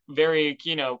 where very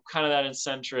kind of that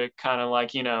eccentric kind of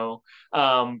like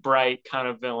bright kind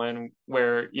of villain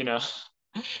where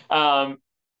um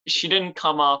she didn't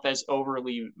come off as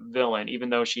overly villain even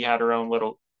though she had her own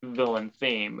little villain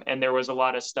theme, and there was a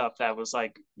lot of stuff that was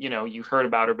like you heard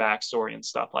about her backstory and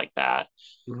stuff like that.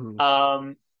 hmm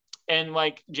um and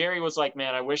like Jerry was like,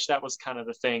 man, I wish that was kind of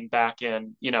the thing back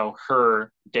in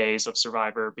her days of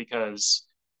Survivor, because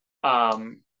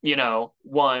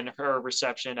one, her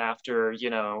reception after,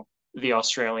 the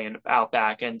Australian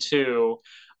outback, and two,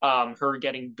 her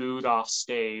getting booed off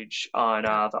stage on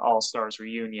the All Stars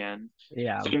reunion,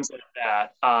 yeah, things like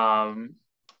that.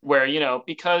 Where,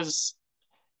 because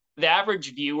the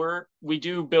average viewer, we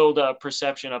do build a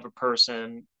perception of a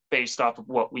person based off of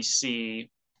what we see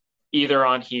either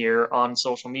on here, on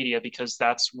social media, because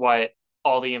that's what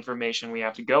all the information we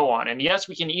have to go on. And yes,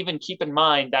 we can even keep in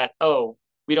mind that, oh,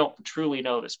 we don't truly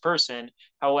know this person.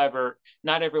 However,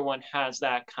 not everyone has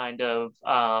that kind of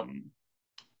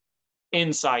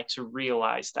insight to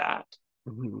realize that.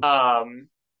 hmm Um,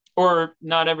 or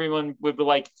not everyone would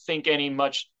like think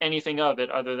anything of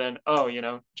it other than, oh,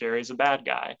 Jerry's a bad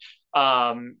guy.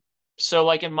 Um, so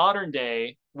like in modern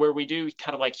day, where we do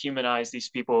kind of like humanize these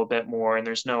people a bit more, and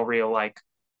there's no real like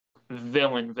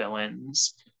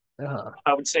villains. Uh,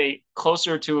 I would say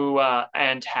closer to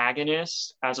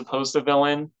antagonist as opposed to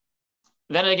villain.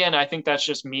 Then again, I think that's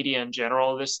just media in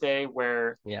general this day,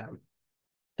 where yeah.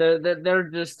 They're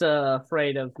just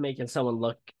afraid of making someone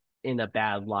look in a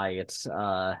bad light,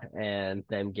 and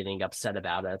them getting upset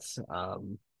about it. I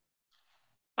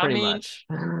Pretty mean, much.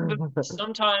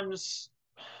 sometimes,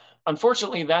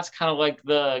 unfortunately, that's kind of like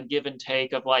the give and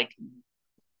take of like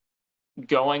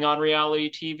going on reality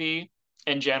TV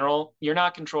in general. You're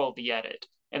not control of the edit,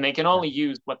 and they can Yeah, only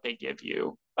use what they give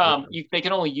you. yeah, They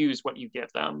can only use what you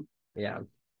give them. yeah,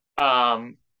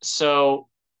 So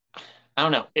I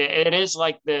don't know. It is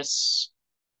like this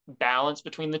balance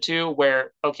between the two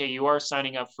where, okay, you are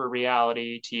signing up for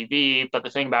reality TV, but the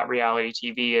thing about reality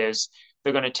TV is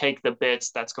they're going to take the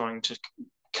bits that's going to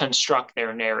construct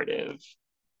their narrative,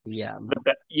 yeah,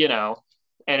 you know.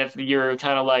 And if you're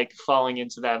kind of like falling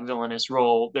into that villainous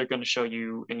role, they're going to show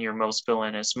you in your most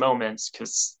villainous moments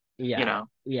because, you yeah, know,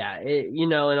 yeah.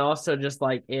 And also just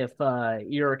like if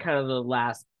you're kind of the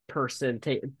last person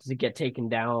to get taken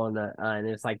down, and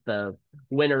it's like the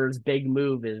winner's big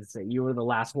move is that you were the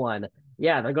last one.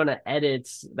 Yeah, they're gonna edit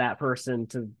that person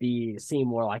to be seem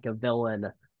more like a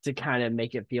villain to kind of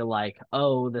make it feel like,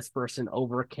 oh, this person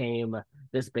overcame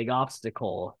this big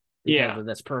obstacle because yeah, of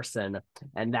this person,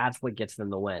 and that's what gets them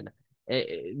the win.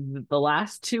 The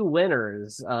last two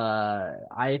winners,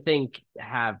 I think,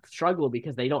 have struggled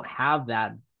because they don't have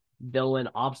that villain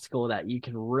obstacle that you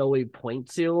can really point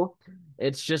to.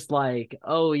 It's just like,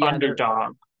 oh yeah, they're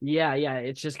underdog. yeah.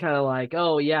 It's just kind of like,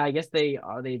 oh yeah, I guess they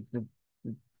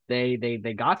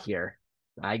got here.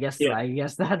 Yeah. I guess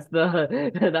that's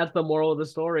the that's the moral of the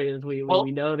story is we Well,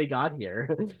 know they got here.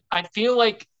 I feel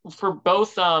like for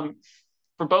both of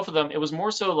them, it was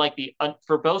more so like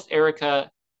for both Erica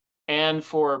and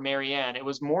for Marianne, it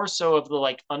was more so of the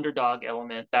like underdog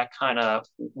element that kind of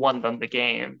won them the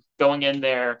game. Going in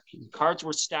there, cards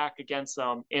were stacked against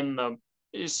them in the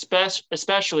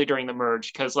especially during the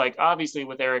merge because like obviously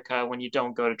with Erica, when you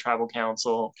don't go to tribal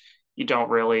council, you don't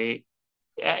really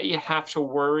you have to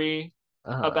worry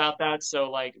Uh, about that.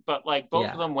 So like, but like both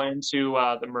of yeah, them went into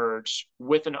the merge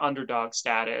with an underdog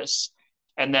status,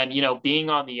 and then being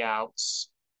on the outs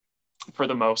for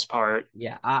the most part,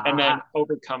 yeah. and then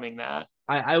overcoming that.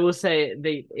 I will say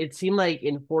it seemed like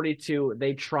in 42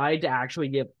 they tried to actually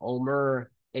give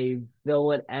Omer a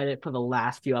villain edit for the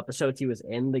last few episodes he was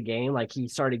in the game. Like he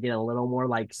started getting a little more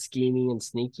like scheming and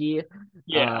sneaky,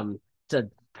 Yeah, um, to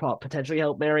potentially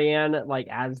help Marianne. Like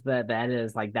as the edit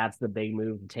is like that's the big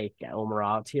move to take Omer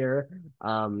out here.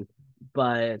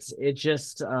 But it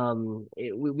just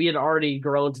we had already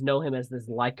grown to know him as this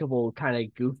likable kind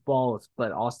of goofball,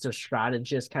 but also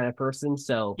strategist kind of person.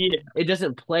 So yeah, it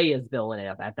doesn't play as villain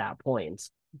at that point.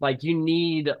 Like you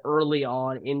need early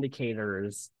on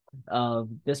indicators of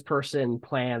this person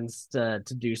plans to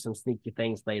do some sneaky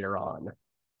things later on.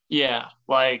 yeah.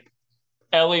 Like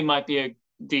Ellie might be a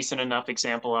decent enough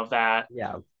example of that.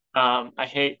 Yeah. I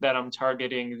hate that I'm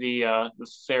targeting the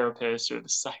therapist or the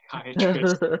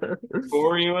psychiatrist.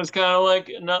 Ori was kind of like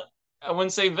not, I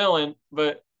wouldn't say villain,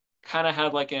 but kind of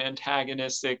had like an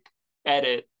antagonistic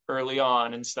edit early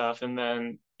on and stuff, and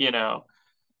then Yeah.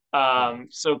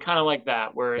 so kind of like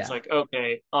that, where it's Yeah. like,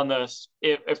 okay, on this,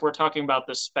 if we're talking about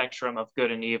the spectrum of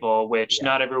good and evil, which Yeah.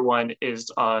 not everyone is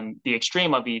on the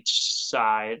extreme of each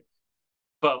side,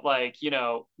 but like,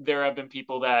 there have been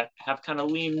people that have kind of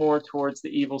leaned more towards the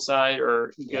evil side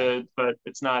or Yeah. good, but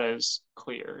it's not as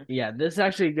clear. Yeah, this is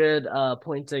actually a good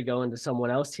point to go into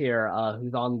someone else here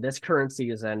who's on this current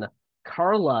season.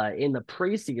 Carla in the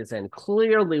preseason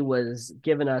clearly was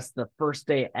giving us the first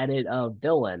day edit of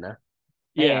villain,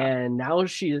 Yeah. and now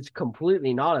she's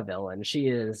completely not a villain.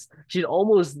 She's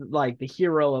almost like the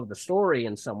hero of the story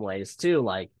in some ways too.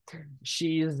 Like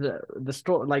she's the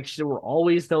story, like we're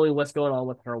always knowing what's going on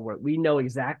with her. We know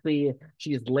exactly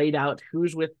she's laid out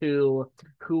who's with who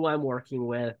I'm working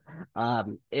with.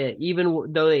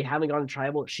 Even though they haven't gone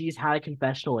tribal, she's had a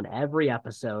confessional in every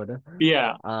episode.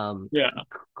 Yeah. um Yeah.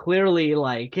 Clearly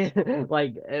like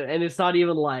like, and it's not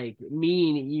even like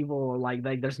mean evil or like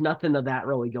there's nothing of that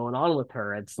really going on with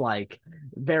her. It's like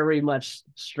very much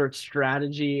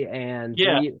strategy, and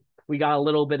Yeah. we got a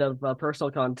little bit of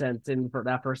personal content in for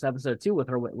that first episode too with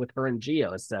her and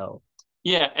Geo. So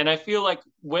Yeah. And I feel like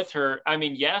with her, I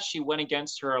mean, yeah, she went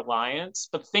against her alliance,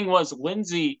 but the thing was,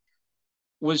 Lindsay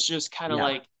was just kind of yeah,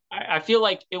 like, I feel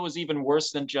like it was even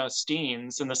worse than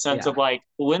Justine's in the sense yeah, of like,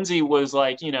 Lindsay was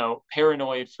like,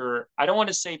 paranoid for, I don't want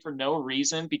to say for no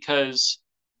reason because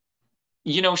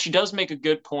she does make a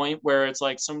good point where it's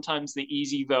like sometimes the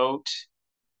easy vote,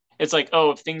 it's like,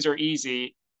 oh, if things are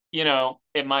easy,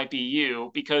 it might be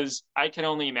you, because I can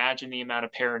only imagine the amount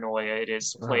of paranoia it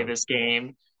is to play Uh, this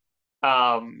game.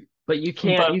 Um, but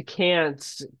but you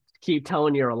can't keep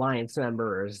telling your alliance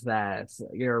members that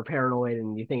you're paranoid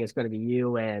and you think it's going to be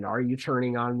you and are you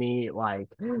turning on me like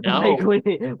no,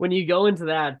 when you go into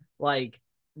that like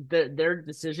their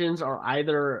decisions are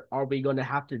either are we going to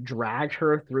have to drag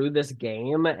her through this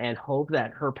game and hope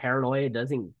that her paranoia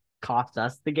doesn't cost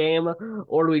us the game,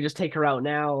 or do we just take her out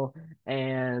now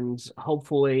and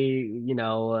hopefully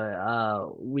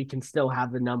we can still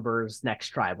have the numbers next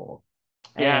tribal.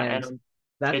 yeah, And and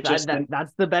that's it just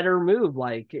that's the better move.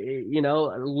 Like,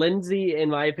 Lindsay, in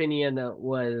my opinion,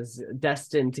 was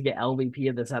destined to get LVP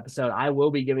of this episode. I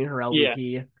will be giving her yeah,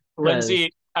 LVP because,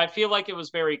 Lindsay. I feel like it was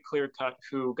very clear cut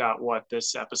who got what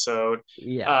this episode.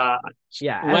 yeah, Uh,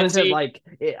 yeah. As I said, Lindsay,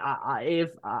 if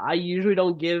I usually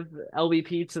don't give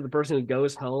LVP to the person who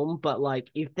goes home, but like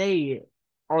if they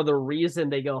are the reason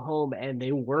they go home and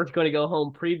they weren't going to go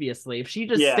home previously, if she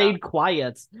just yeah, stayed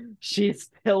quiet, she's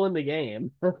still in the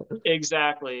game.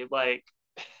 exactly. Like,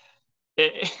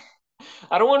 it,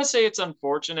 I don't want to say it's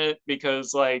unfortunate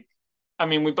because, like, I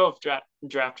mean, we both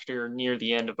drafted her near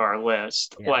the end of our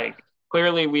list. Yeah. Like,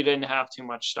 clearly, we didn't have too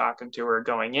much stock into her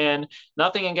going in.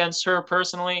 Nothing against her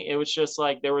personally. It was just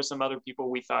like there were some other people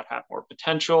we thought had more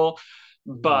potential,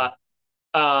 Mhm. but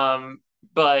um,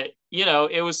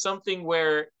 it was something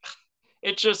where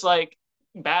it's just like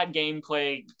bad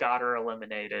gameplay got her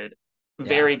eliminated. Yeah.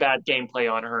 Very bad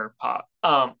gameplay on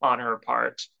on her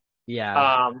part.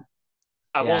 Yeah. Um,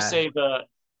 I will Yeah. say the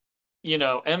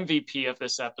MVP of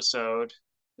this episode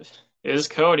is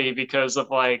Cody because of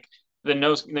like the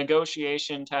no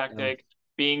negotiation Um, tactic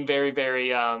being very,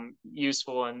 very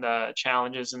useful in the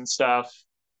challenges and stuff,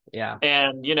 yeah.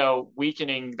 and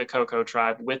weakening the Coco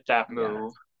tribe with that Yeah.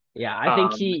 move. Yeah, I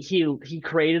think Um, he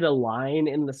created a line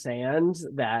in the sand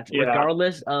that yeah,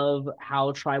 regardless of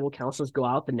how tribal councils go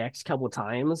out the next couple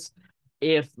times,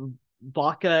 if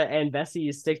Baka and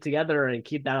Bessie stick together and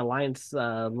keep that alliance,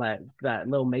 that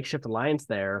little makeshift alliance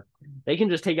there, they can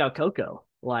just take out Coco.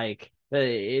 Like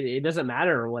it doesn't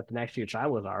matter what the next few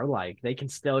tribals are. Like they can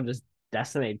still just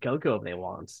decimate Coco if they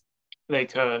want. they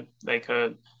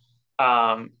could.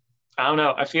 Um, I don't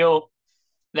know. I feel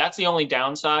that's the only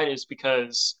downside is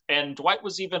because, and Dwight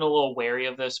was even a little wary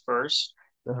of this first,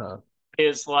 Uh-huh.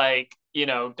 is like,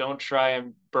 don't try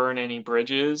and burn any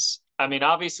bridges. I mean,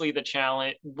 obviously the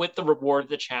challenge with the reward of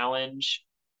the challenge,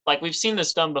 like we've seen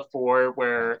this done before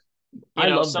where, I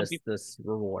love some this people, this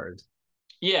reward.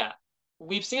 yeah,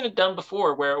 we've seen it done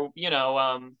before where,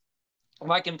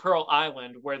 like in Pearl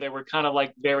Island, where they were kind of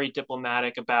like very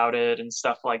diplomatic about it and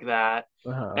stuff like that.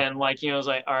 Uh-huh. And like, it's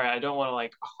like, all right, I don't want to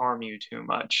like harm you too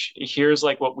much. Here's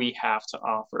like what we have to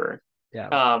offer.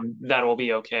 Yeah. That will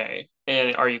be okay.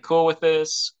 And are you cool with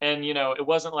this? And it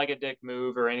wasn't like a dick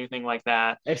move or anything like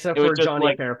that. Except It was for just Johnny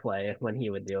like, Fairplay when he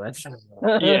would do it.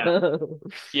 yeah,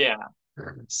 yeah.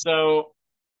 So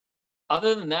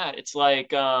other than that, it's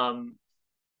like, I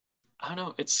don't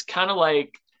know, it's kind of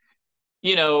like,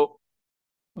 you know,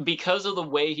 because of the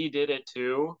way he did it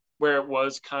too, where it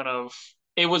was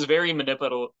very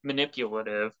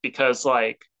manipulative because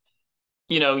like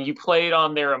you played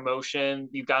on their emotion,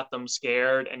 you got them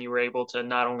scared, and you were able to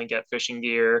not only get fishing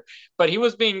gear, but he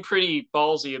was being pretty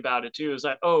ballsy about it too. It was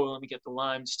like, oh, let me get the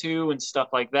limes too, and stuff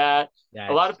like that. A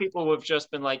Yeah, lot of people have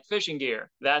just been like, fishing gear,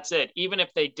 that's it. Even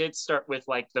if they did start with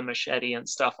like the machete and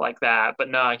stuff like that. But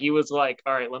nah, he was like,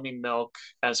 all right, let me milk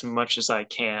as much as I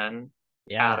can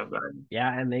out yeah, of them.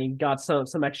 yeah, and they got some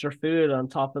extra food on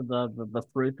top of the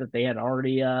fruit that they had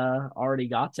already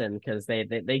gotten because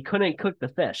they couldn't cook the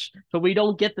fish, so we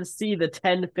don't get to see the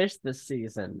 10 fish this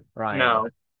season, Ryan.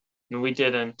 No, we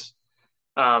didn't.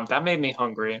 That made me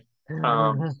hungry.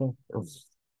 Um,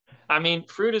 I mean,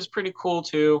 fruit is pretty cool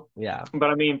too, Yeah. but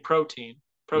I mean,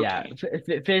 Yeah,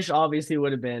 protein. fish obviously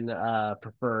would have been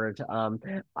preferred.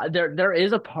 There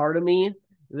is a part of me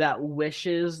that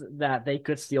wishes that they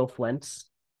could steal Flint's.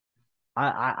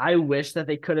 I wish that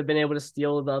they could have been able to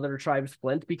steal the other tribe's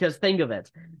flint because think of it.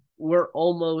 We're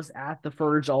almost at the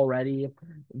Verge already.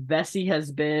 Bessie has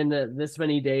been this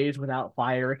many days without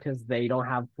fire because they don't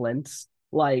have flints.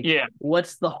 Like, Yeah,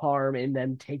 what's the harm in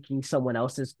them taking someone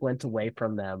else's flint away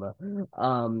from them?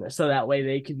 So that way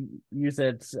they could use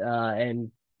it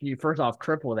and you first off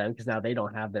cripple them because now they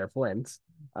don't have their flints.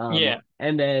 yeah.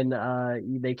 And then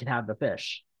they could have the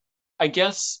fish. I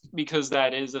guess because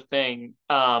that is a thing.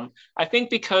 I think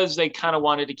because they kind of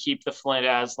wanted to keep the Flint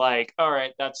as like, all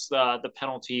right, that's the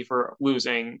penalty for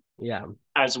losing, Yeah.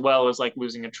 as well as like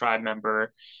losing a tribe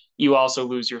member. You also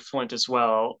lose your Flint as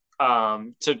well.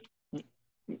 To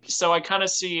so I kind of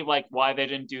see like why they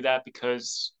didn't do that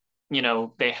because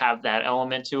they have that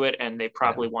element to it, and they Yeah.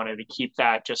 probably wanted to keep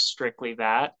that just strictly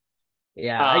that.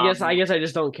 Yeah, I Um, guess I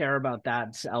just don't care about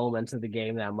that element of the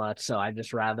game that much, so I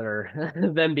just rather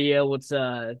than be able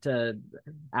to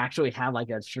actually have like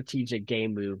a strategic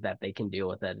game move that they can deal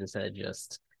with it instead of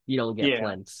just you don't get yeah,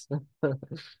 flints.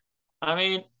 I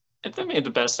mean, they made the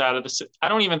best out of this. I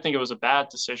don't even think it was a bad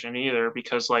decision either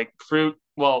because like fruit,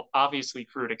 well, obviously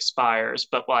fruit expires,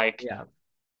 but like Yeah.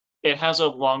 it has a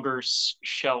longer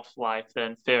shelf life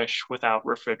than fish without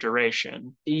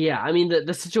refrigeration. Yeah, I mean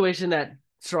the situation that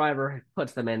Survivor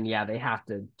puts them in, yeah, they have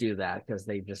to do that because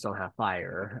they just don't have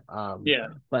fire. Yeah,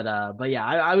 But yeah,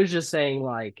 I was just saying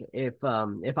like if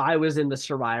I was in the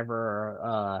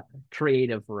Survivor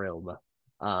creative room,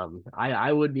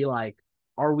 I would be like,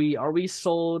 are we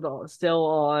sold still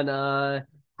on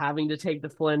having to take the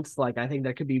flints? Like I think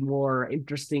there could be more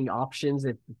interesting options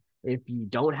if you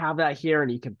don't have that here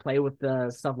and you can play with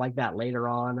the stuff like that later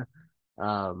on.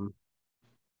 Um,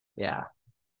 yeah.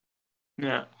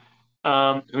 yeah.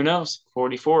 Who knows?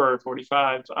 44 or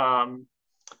 45.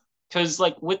 Because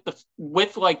like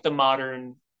with like the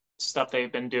modern stuff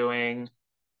they've been doing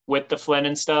with the Flynn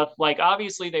and stuff, like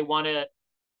obviously they want to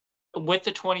with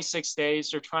the 26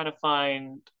 days, they're trying to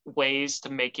find ways to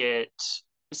make it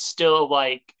still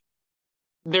like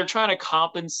they're trying to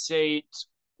compensate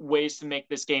ways to make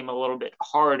this game a little bit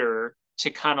harder to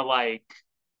kind of like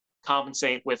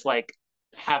compensate with like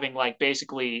having like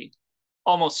basically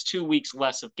almost 2 weeks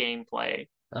less of gameplay.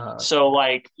 Uh, So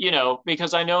like,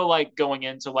 because I know like going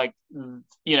into like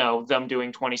them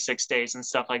doing 26 days and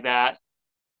stuff like that.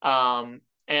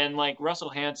 And like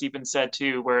Russell Hantz even said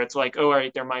too, where it's like, oh, all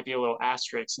right, there might be a little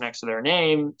asterisk next to their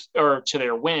name or to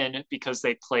their win because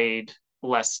they played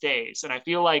less days. And I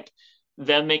feel like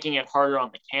them making it harder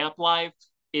on the camp life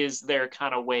is their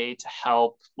kind of way to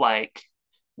help like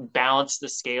balance the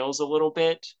scales a little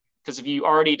bit. Because if you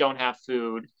already don't have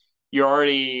food, you're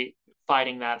already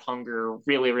fighting that hunger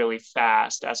really, really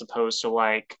fast, as opposed to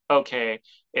like, okay,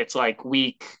 it's like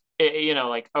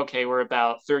like, okay, we're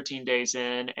about 13 days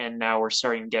in and now we're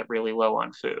starting to get really low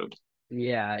on food.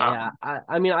 yeah, yeah. Um,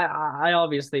 I mean, I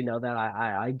obviously know that.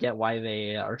 I get why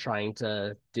they are trying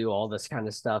to do all this kind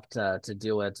of stuff to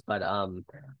do it, but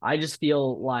I just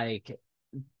feel like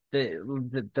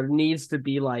there needs to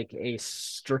be like a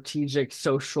strategic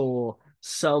social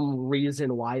some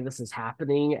reason why this is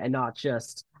happening and not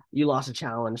just you lost a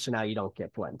challenge so now you don't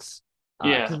get flints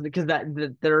yeah, because that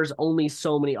there's only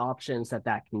so many options that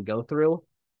can go through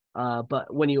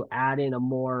but when you add in a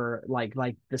more like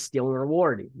the steal and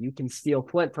reward, you can steal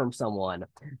flint from someone.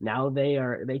 Now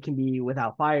they can be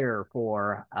without fire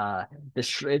for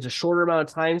it's a shorter amount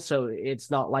of time, so it's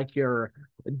not like you're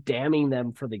damning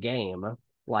them for the game.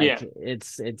 Like yeah,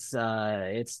 it's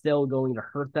still going to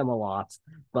hurt them a lot,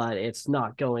 but it's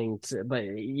not going to. But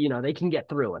they can get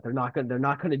through it. They're not going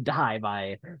to die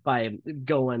by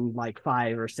going like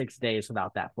 5 or 6 days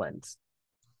without that flint.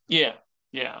 yeah,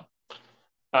 yeah.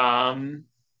 Um,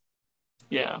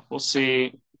 yeah, we'll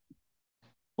see.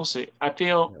 We'll see.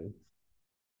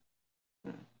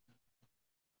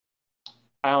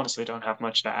 I honestly don't have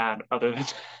much to add other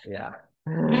Yeah.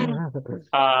 than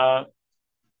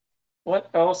what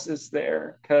else is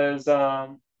there? Because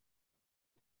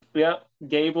yeah,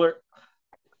 Gabler.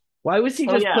 Why was he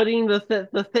Oh just yeah, putting the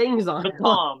things on? the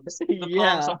palms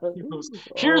Yeah. on people's.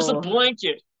 Here's a Oh.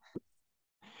 blanket,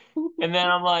 and then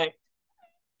I'm like,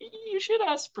 you should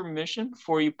ask permission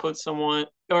before you put someone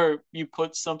or you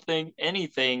put something,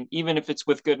 anything, even if it's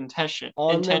with good On them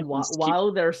intentions.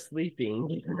 while they're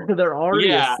sleeping. They're already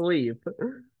Yeah, asleep.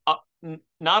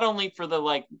 not only for the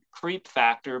like creep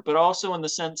factor, but also in the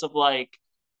sense of like,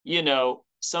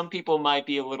 some people might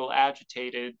be a little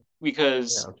agitated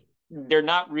because Yeah. they're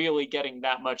not really getting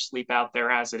that much sleep out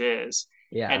there as it is.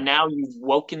 Yeah. And now you've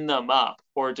woken them up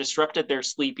or disrupted their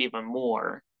sleep even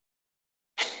more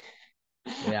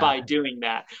Yeah. by doing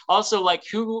that. Also, like,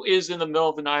 who is in the middle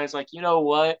of the night is like, you know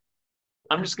what?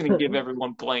 I'm just going to give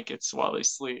everyone blankets while they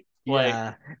sleep. Like,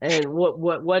 Yeah. And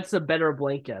what's a better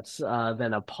blanket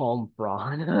than a palm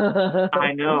frond?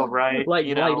 I know, right? Like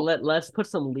let's put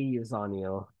some leaves on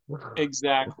you.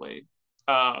 Exactly.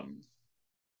 Um,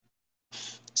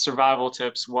 Survival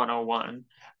tips 101.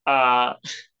 Uh,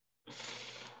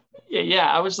 yeah,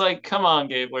 I was like, come on,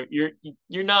 Gabler,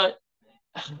 you're not.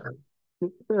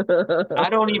 I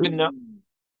don't even know.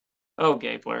 Oh,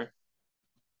 Gabler.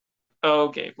 Oh,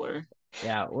 Gabler.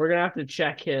 Yeah, we're gonna have to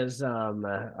check his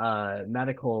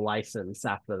medical license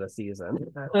after the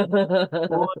season.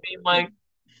 Well, I mean, like,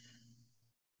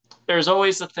 there's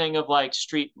always a thing of like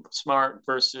street smart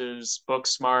versus book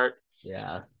smart.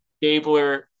 Yeah.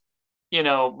 Gabler,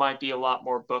 might be a lot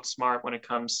more book smart when it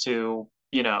comes to,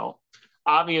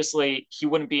 obviously he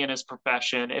wouldn't be in his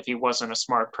profession if he wasn't a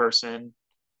smart person.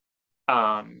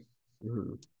 Um,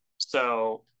 Mhm.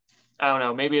 so I don't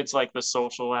know, maybe it's like the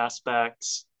social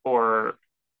aspects or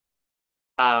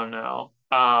I don't know.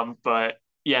 But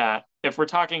yeah, if we're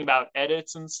talking about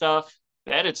edits and stuff,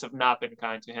 the edits have not been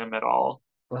kind to him at all.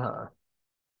 Uh-huh.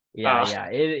 Yeah, Uh, yeah.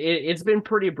 It's been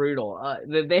pretty brutal.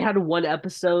 They had one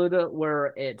episode where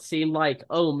it seemed like,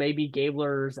 oh, maybe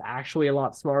Gabler's actually a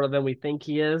lot smarter than we think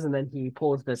he is, and then he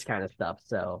pulls this kind of stuff.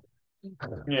 So,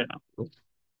 yeah,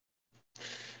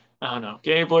 I don't know.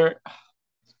 Gabler,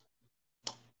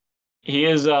 he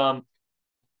is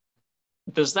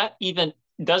does that even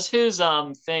does his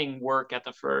thing work at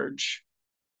the Verge?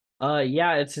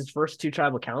 yeah, it's his first two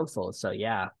tribal councils. So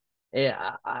yeah,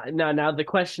 yeah. Now the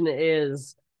question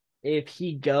is, if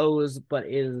he goes but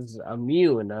is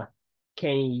immune,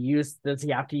 can he use? Does he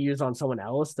have to use on someone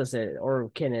else? Does it, or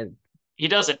can it? He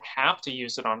doesn't have to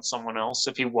use it on someone else.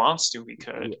 If he wants to, he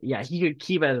could. Yeah, he could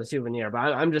keep it as a souvenir.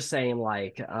 But I'm just saying,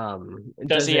 like, Does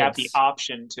does he have it? the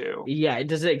option to? Yeah,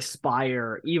 does it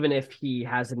expire even if he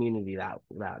has immunity that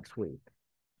week?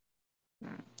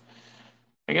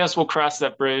 I guess we'll cross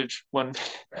that bridge when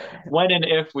when and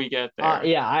if we get there.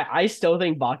 Yeah, I still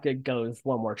think Baka goes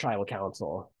one more tribal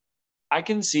council. I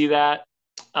can see that.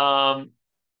 Um,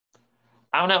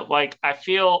 I don't know. Like, I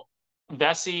feel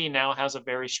Vesey now has a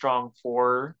very strong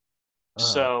four, Uh,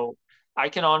 so I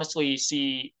can honestly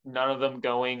see none of them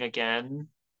going again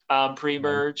um,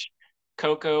 pre-merge.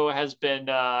 Coco has been.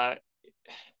 I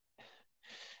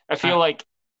feel I, like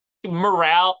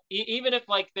morale, even if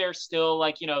like they're still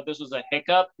like this was a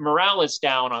hiccup, morale is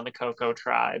down on the Coco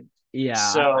tribe. yeah,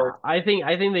 So I think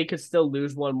they could still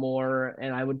lose one more,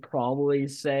 and I would probably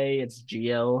say it's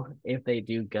Geo if they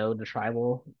do go to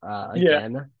tribal yeah,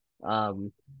 again.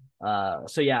 Um,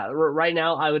 so yeah, right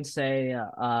now I would say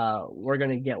we're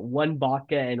gonna get one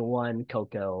Baka and one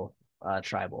Coco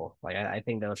tribal. Like I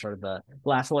think those are the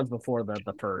last ones before the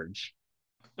purge.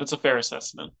 that's a fair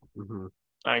assessment. Hmm.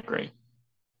 I agree.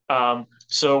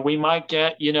 So we might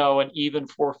get, an even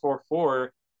 4-4-4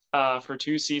 for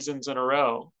 2 seasons in a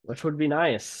row. Which would be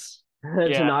nice to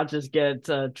Yeah. not just get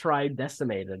tribe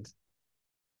decimated.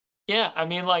 Yeah, I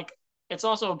mean like it's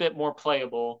also a bit more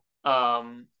playable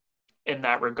in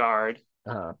that regard.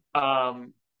 Uh,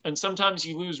 Um and sometimes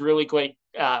you lose really great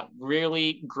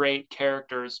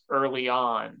characters early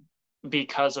on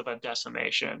because of a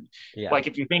decimation. yeah. Like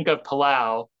if you think of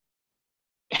Palau,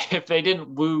 if they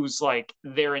didn't lose like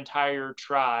their entire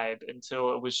tribe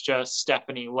until it was just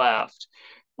Stephanie left,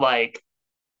 like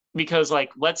because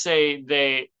like let's say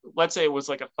it was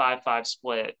like a 5-5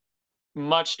 split,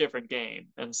 much different game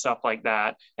and stuff like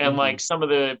that, and Hmm. like some of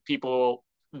the people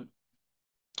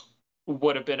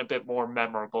would have been a bit more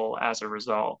memorable as a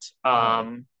result.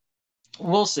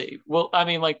 We'll see. Well, I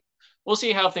mean, like we'll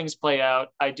see how things play out.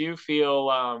 I do feel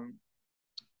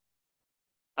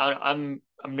I'm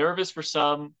nervous for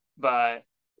some, but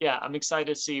yeah, I'm excited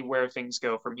to see where things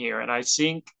go from here. And I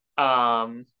think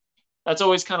that's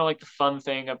always kind of like the fun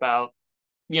thing about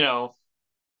you know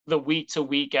the week to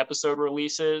week episode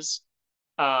releases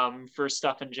for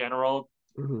stuff in general,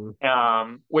 Hmm.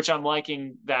 which I'm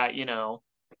liking that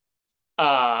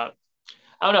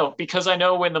I don't know because I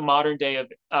know in the modern day,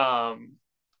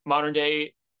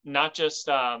 not just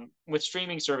with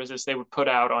streaming services, they would put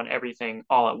out on everything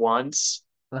all at once.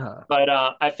 Uh-huh. But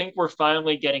I think we're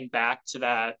finally getting back to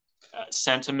that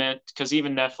sentiment because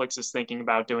even Netflix is thinking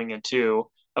about doing it too,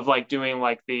 of like doing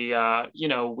like the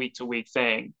week to week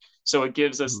thing. So it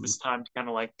gives us Hmm. this time to kind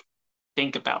of like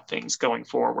think about things going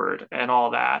forward and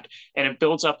all that, and it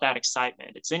builds up that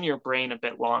excitement. It's in your brain a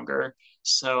bit longer.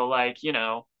 So like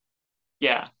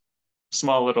yeah,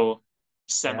 small little Yeah.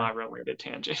 semi-related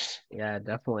tangent. Yeah,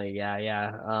 definitely. Yeah,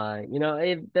 yeah.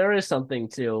 There is something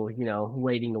to,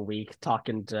 waiting a week,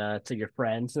 talking to your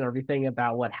friends and everything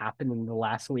about what happened in the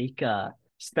last week,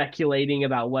 speculating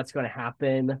about what's going to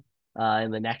happen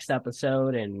in the next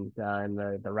episode and in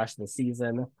the rest of the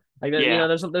season. Like that, Yeah,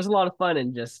 there's a lot of fun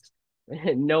and just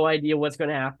no idea what's going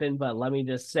to happen, but let me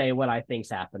just say what I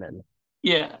think's happening.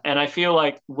 yeah, and I feel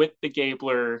like with the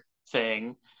Gabler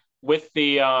thing, with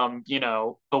the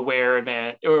Beware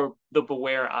event or the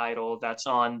Beware idol that's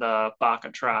on the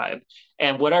Baka tribe,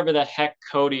 and whatever the heck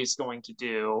Cody's going to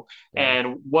do, Yeah.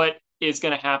 and what is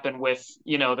going to happen with,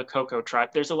 the Coco tribe.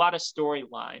 There's a lot of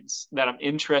storylines that I'm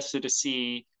interested to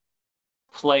see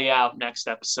play out next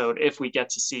episode if we get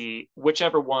to see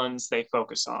whichever ones they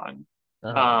focus on.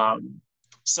 Uh-huh.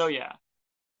 So yeah,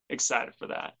 excited for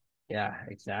that. Yeah,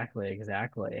 exactly.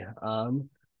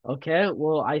 Okay,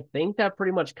 well, I think that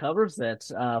pretty much covers it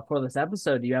for this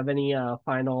episode. Do you have any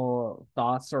final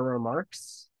thoughts or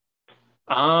remarks?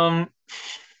 Um,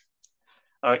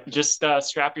 just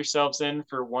strap yourselves in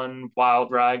for one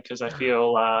wild ride because I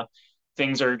feel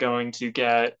things are going to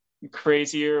get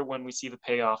crazier when we see the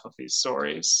payoff of these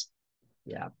stories.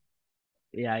 Yeah,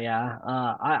 yeah.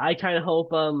 I kind of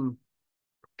hope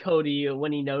Cody,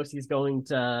 when he knows he's going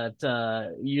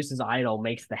to use his idol,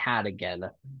 makes the hat again,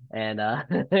 and I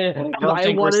because don't I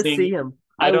think we're want to seeing. see him.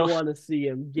 I I don't. want to see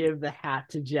him give the hat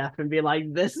to Jeff and be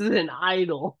like, "This is an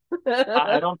idol."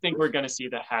 I don't think we're going to see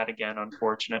the hat again.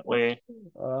 Unfortunately,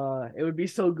 It would be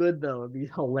so good though. It'd be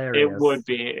it would hilarious.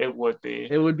 be. It would be.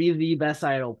 It would be the best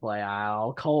idol play.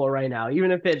 I'll call it right now,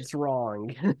 even if it's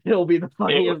wrong. It'll be the It.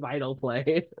 funniest idol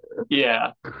play.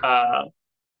 Yeah. Uh,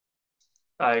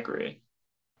 I agree.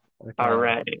 All Okay.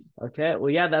 right. Okay.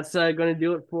 Well, yeah, that's going to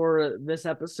do it for this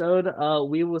episode.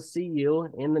 We will see you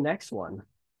in the next one.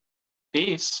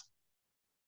 Peace.